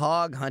the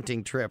hog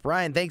hunting trip.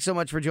 Ryan, thanks so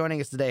much for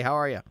joining us today. How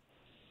are you?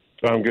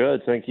 I'm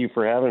good. Thank you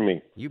for having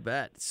me. You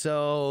bet.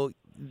 So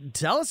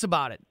tell us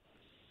about it.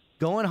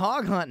 Going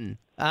hog hunting.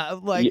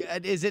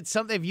 Is it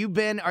something,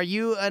 are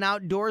you an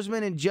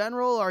outdoorsman in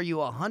general? Are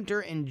you a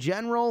hunter in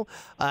general?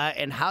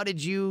 And how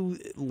did you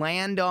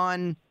land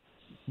on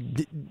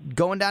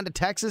going down to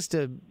Texas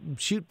to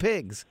shoot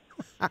pigs?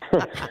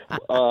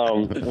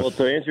 Well,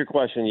 to answer your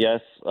question, yes,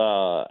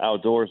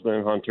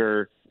 outdoorsman,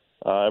 hunter,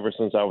 ever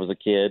since I was a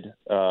kid,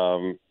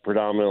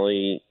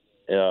 predominantly,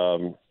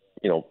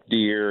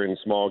 deer and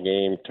small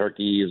game,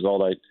 turkeys, all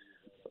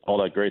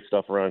that great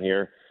stuff around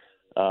here.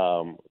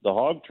 The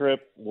hog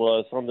trip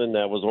was something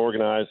that was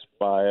organized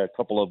by a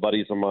couple of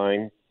buddies of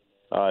mine.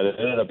 It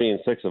ended up being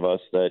 6 of us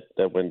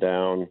that went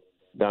down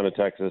to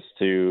Texas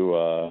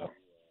to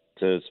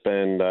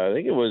spend, I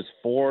think it was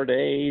 4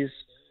 days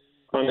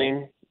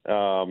hunting.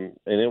 And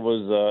it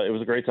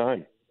was a great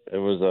time. It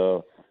was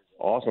a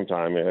awesome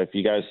time. If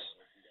you guys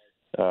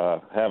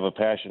have a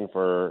passion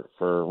for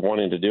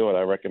wanting to do it,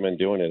 I recommend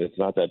doing it. It's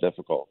not that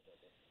difficult.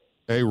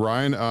 Hey,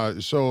 Ryan,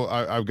 so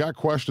I've got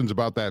questions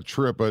about that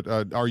trip, but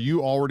are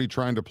you already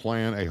trying to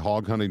plan a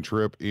hog hunting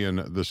trip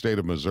in the state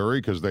of Missouri?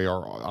 Because they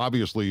are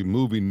obviously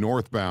moving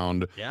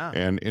northbound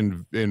and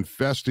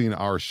infesting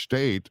our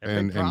state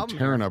and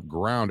tearing up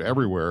ground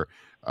everywhere.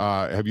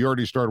 Have you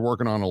already started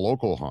working on a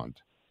local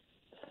hunt?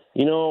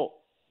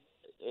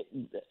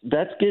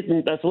 That's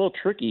a little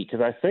tricky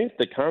because I think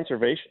the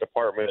conservation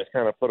department has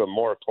kind of put a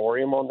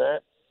moratorium on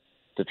that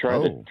to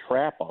try to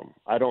trap them.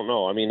 I don't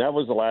know. I mean, that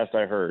was the last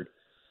I heard.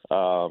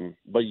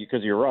 But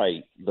because you're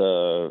right,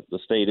 the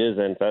state is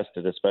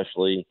infested,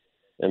 especially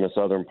in the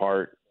southern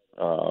part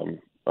of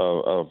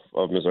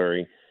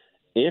Missouri.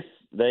 If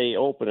they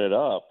open it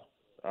up,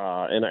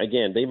 and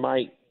again, you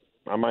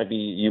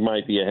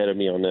might be ahead of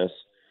me on this.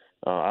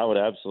 I would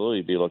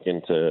absolutely be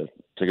looking to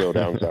go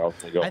down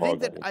south and go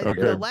hog hunting.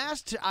 The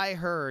last I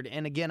heard,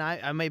 and again,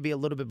 I may be a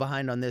little bit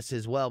behind on this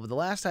as well, but the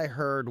last I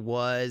heard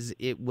was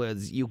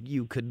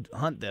you could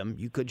hunt them,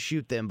 you could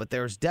shoot them, but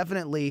there's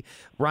definitely,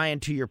 Ryan,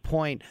 to your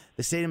point,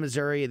 the state of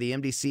Missouri, the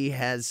MDC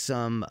has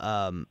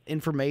some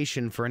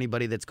information for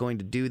anybody that's going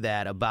to do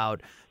that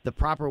about the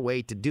proper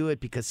way to do it,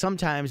 because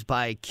sometimes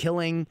by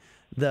killing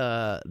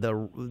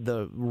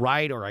the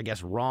right, or I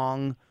guess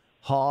wrong,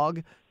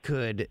 hog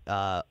could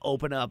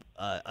open up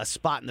a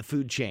spot in the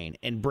food chain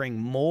and bring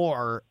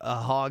more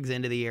hogs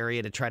into the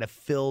area to try to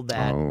fill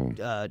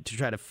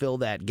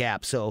that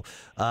gap. So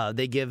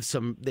they give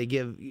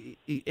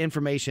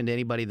information to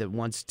anybody that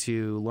wants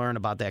to learn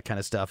about that kind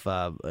of stuff.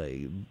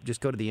 Just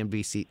go to the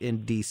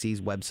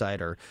NDC's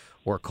website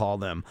or call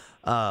them.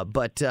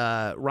 But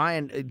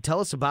Ryan, tell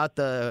us about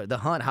the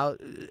hunt.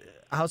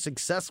 How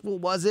successful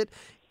was it?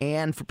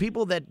 And for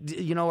people that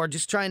are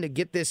just trying to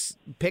get this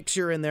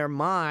picture in their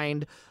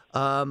mind,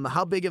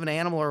 how big of an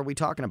animal are we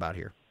talking about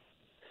here?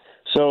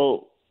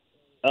 So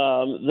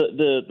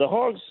the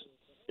hogs,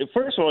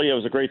 first of all, it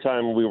was a great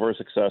time. We were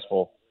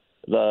successful.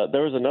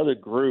 There was another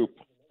group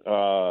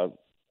that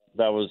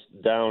was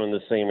down in the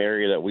same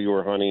area that we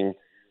were hunting.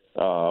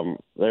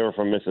 They were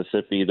from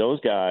Mississippi. Those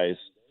guys,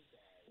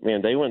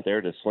 man, they went there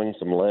to sling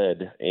some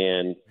lead,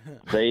 and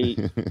they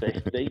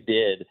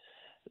did.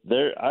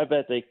 I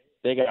bet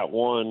they got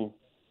one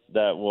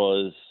that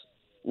was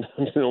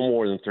no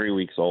more than 3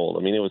 weeks old. I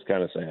mean, it was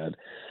kind of sad.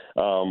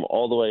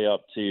 All the way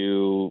up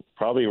to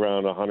probably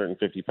around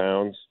 150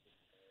 pounds.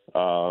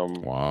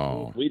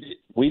 Wow. We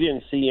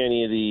didn't see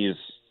any of these,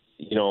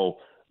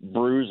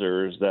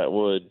 bruisers that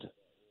would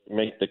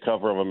make the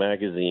cover of a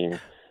magazine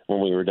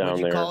when we were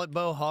down there. What'd you call it,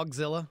 Bo?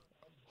 Hogzilla?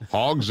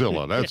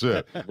 Hogzilla, that's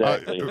it.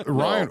 Exactly.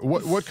 Ryan,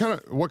 what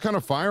kind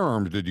of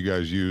firearms did you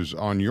guys use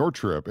on your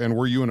trip, and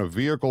were you in a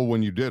vehicle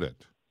when you did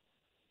it?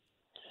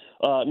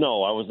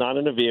 No, I was not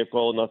in a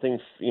vehicle. Nothing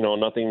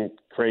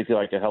crazy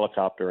like a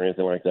helicopter or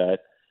anything like that.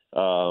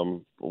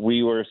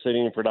 We were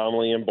sitting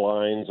predominantly in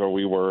blinds, or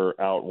we were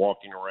out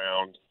walking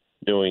around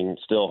doing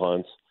still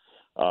hunts.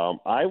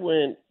 I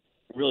went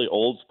really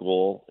old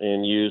school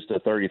and used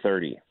a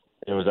 30-30.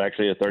 It was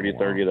actually a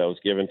 30-30 that was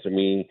given to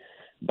me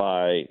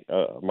by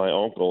my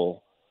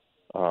uncle,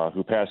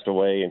 who passed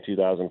away in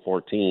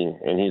 2014,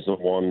 and he's the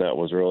one that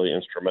was really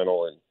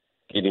instrumental in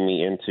getting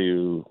me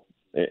into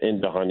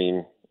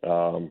hunting.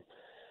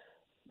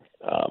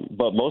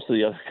 But most of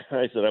the other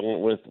guys that I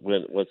went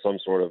with some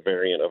sort of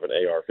variant of an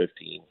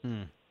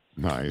AR-15.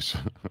 Nice.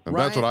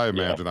 That's what I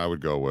imagine I would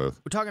go with.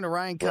 We're talking to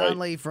Ryan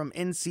Conley from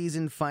In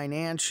Season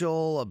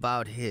Financial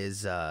about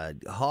his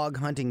hog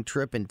hunting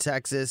trip in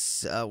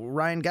Texas.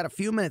 Ryan, got a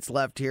few minutes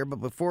left here,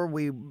 but before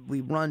we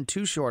run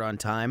too short on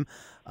time,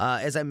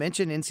 as I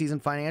mentioned, In Season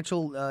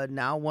Financial,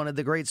 now one of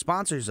the great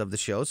sponsors of the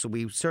show, so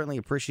we certainly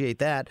appreciate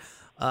that.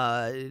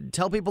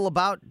 Tell people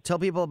about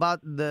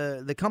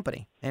the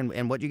company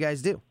and what you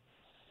guys do.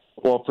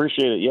 Well,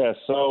 appreciate it. Yeah.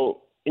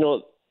 So,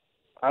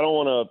 I don't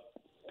want to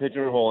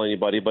pigeonhole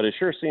anybody, but it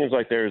sure seems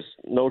like there's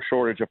no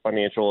shortage of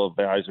financial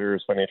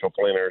advisors, financial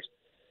planners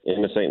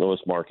in the St. Louis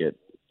market.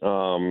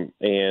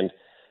 And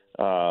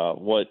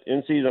what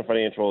In Season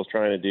Financial is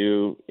trying to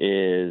do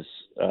is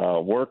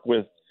work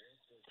with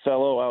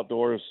fellow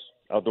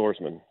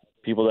outdoorsmen,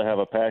 people that have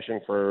a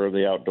passion for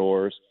the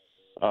outdoors.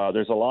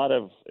 There's a lot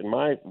of, in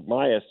my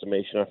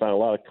estimation, I found a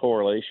lot of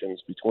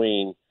correlations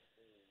between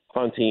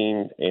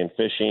hunting and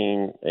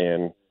fishing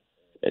and,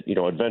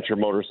 adventure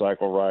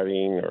motorcycle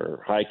riding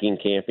or hiking,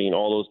 camping,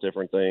 all those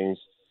different things,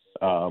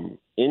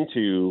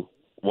 into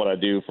what I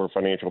do for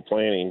financial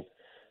planning.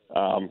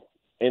 And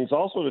it's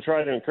also to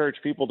try to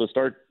encourage people to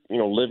start,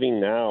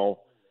 living now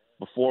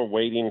before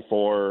waiting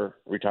for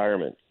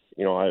retirement.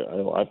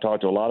 I've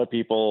talked to a lot of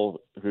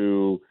people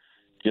who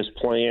just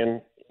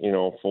plan,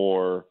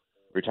 for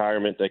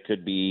retirement that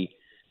could be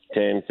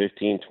 10,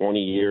 15, 20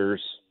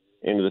 years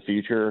into the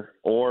future,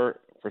 or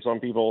for some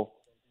people,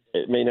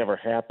 it may never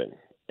happen.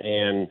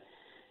 And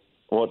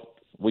what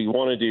we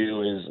want to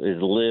do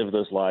is live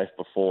this life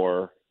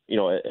before,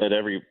 at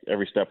every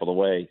step of the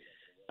way.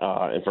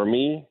 And for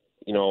me,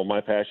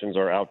 my passions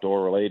are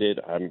outdoor related.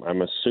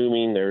 I'm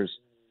assuming there's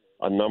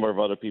a number of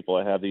other people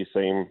that have these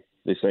same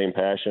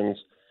passions.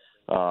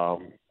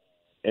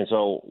 And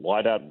so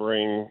why not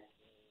bring,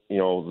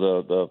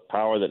 the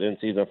power that In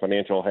Season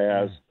Financial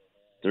has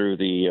through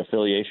the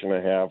affiliation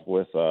I have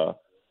with or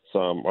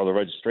the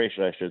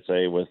registration, I should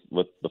say, with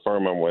the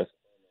firm I'm with.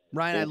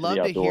 Ryan, I'd love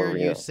to hear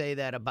you say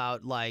that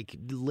about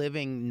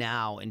living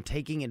now and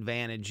taking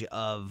advantage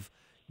of,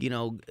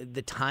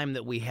 the time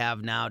that we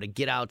have now to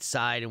get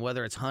outside, and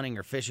whether it's hunting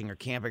or fishing or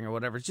camping or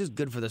whatever, it's just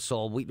good for the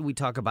soul. We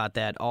talk about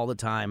that all the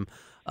time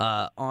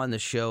on the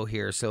show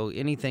here. So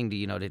anything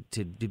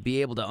to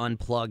be able to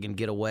unplug and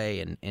get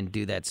away and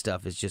do that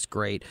stuff is just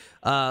great.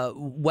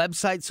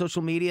 Website,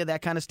 social media,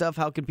 that kind of stuff.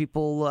 How can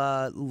people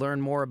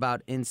learn more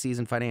about In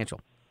Season Financial?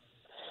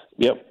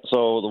 Yep.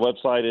 So the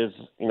website is,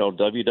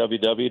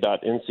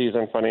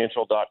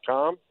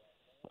 www.inseasonfinancial.com.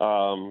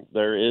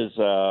 There is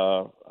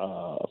a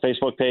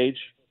Facebook page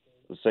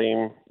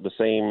same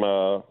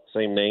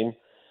same name.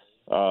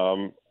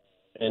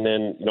 And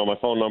then, my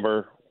phone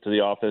number to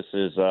the office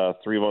is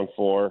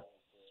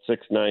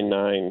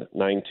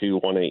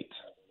 314-699-9218.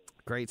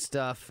 Great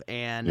stuff,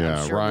 and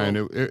yeah, I'm sure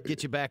Ryan, we'll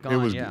get you back on.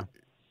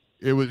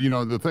 It was,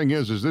 the thing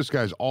is this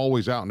guy's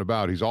always out and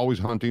about. He's always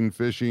hunting,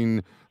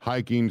 fishing,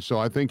 hiking. So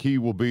I think he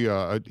will be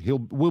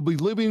will be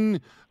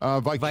living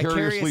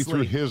vicariously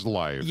through his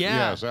life.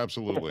 Yeah. Yes,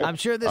 absolutely. I'm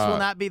sure this will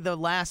not be the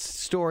last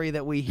story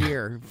that we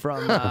hear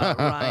from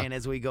Ryan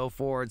as we go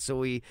forward. So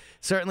we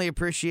certainly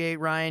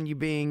appreciate, Ryan, you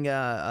being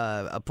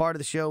a part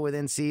of the show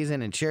within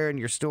season and sharing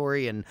your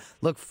story, and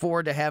look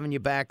forward to having you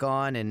back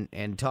on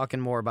and talking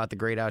more about the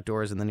great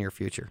outdoors in the near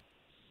future.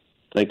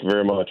 Thank you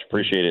very much.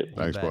 Appreciate it.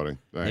 Thanks, buddy.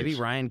 Thanks. Maybe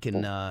Ryan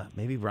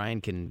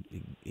can.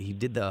 He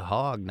did the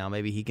hog. Now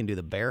maybe he can do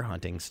the bear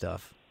hunting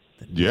stuff.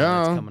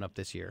 That's coming up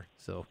this year.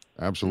 So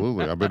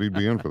absolutely, I bet he'd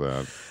be in for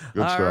that.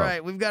 Good stuff. All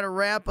right, we've got to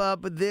wrap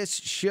up this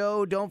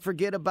show. Don't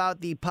forget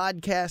about the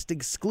podcast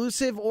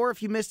exclusive, or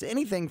if you missed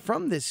anything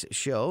from this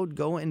show,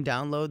 go and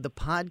download the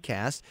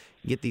podcast.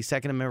 Get the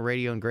Second Amendment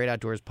Radio and Great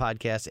Outdoors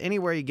podcast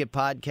anywhere you get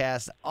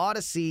podcasts.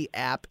 Odyssey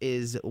app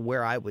is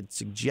where I would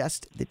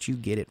suggest that you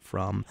get it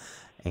from.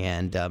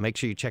 And make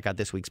sure you check out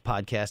this week's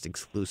podcast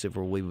exclusive,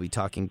 where we will be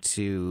talking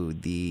to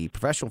the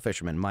professional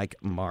fisherman, Mike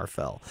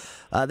Marfell.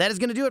 That is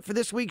going to do it for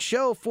this week's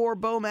show. For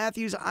Bo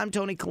Matthews, I'm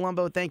Tony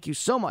Colombo. Thank you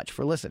so much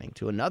for listening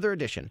to another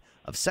edition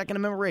of Second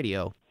Amendment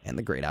Radio and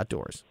the Great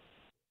Outdoors.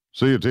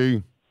 See you,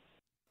 T.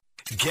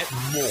 Get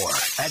more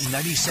at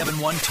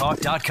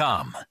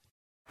 971talk.com.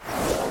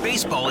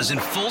 Baseball is in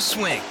full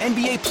swing.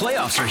 NBA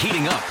playoffs are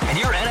heating up, and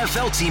your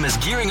NFL team is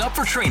gearing up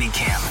for training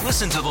camp.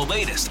 Listen to the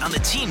latest on the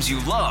teams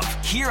you love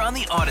here on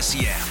the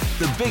Odyssey app.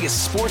 The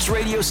biggest sports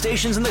radio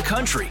stations in the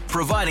country,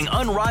 providing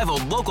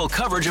unrivaled local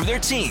coverage of their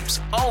teams,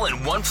 all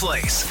in one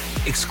place.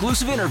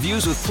 Exclusive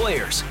interviews with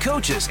players,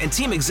 coaches, and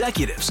team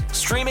executives,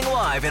 streaming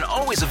live and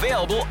always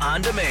available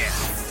on demand.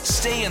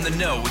 Stay in the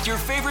know with your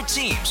favorite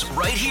teams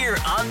right here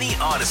on the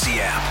Odyssey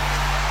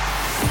app.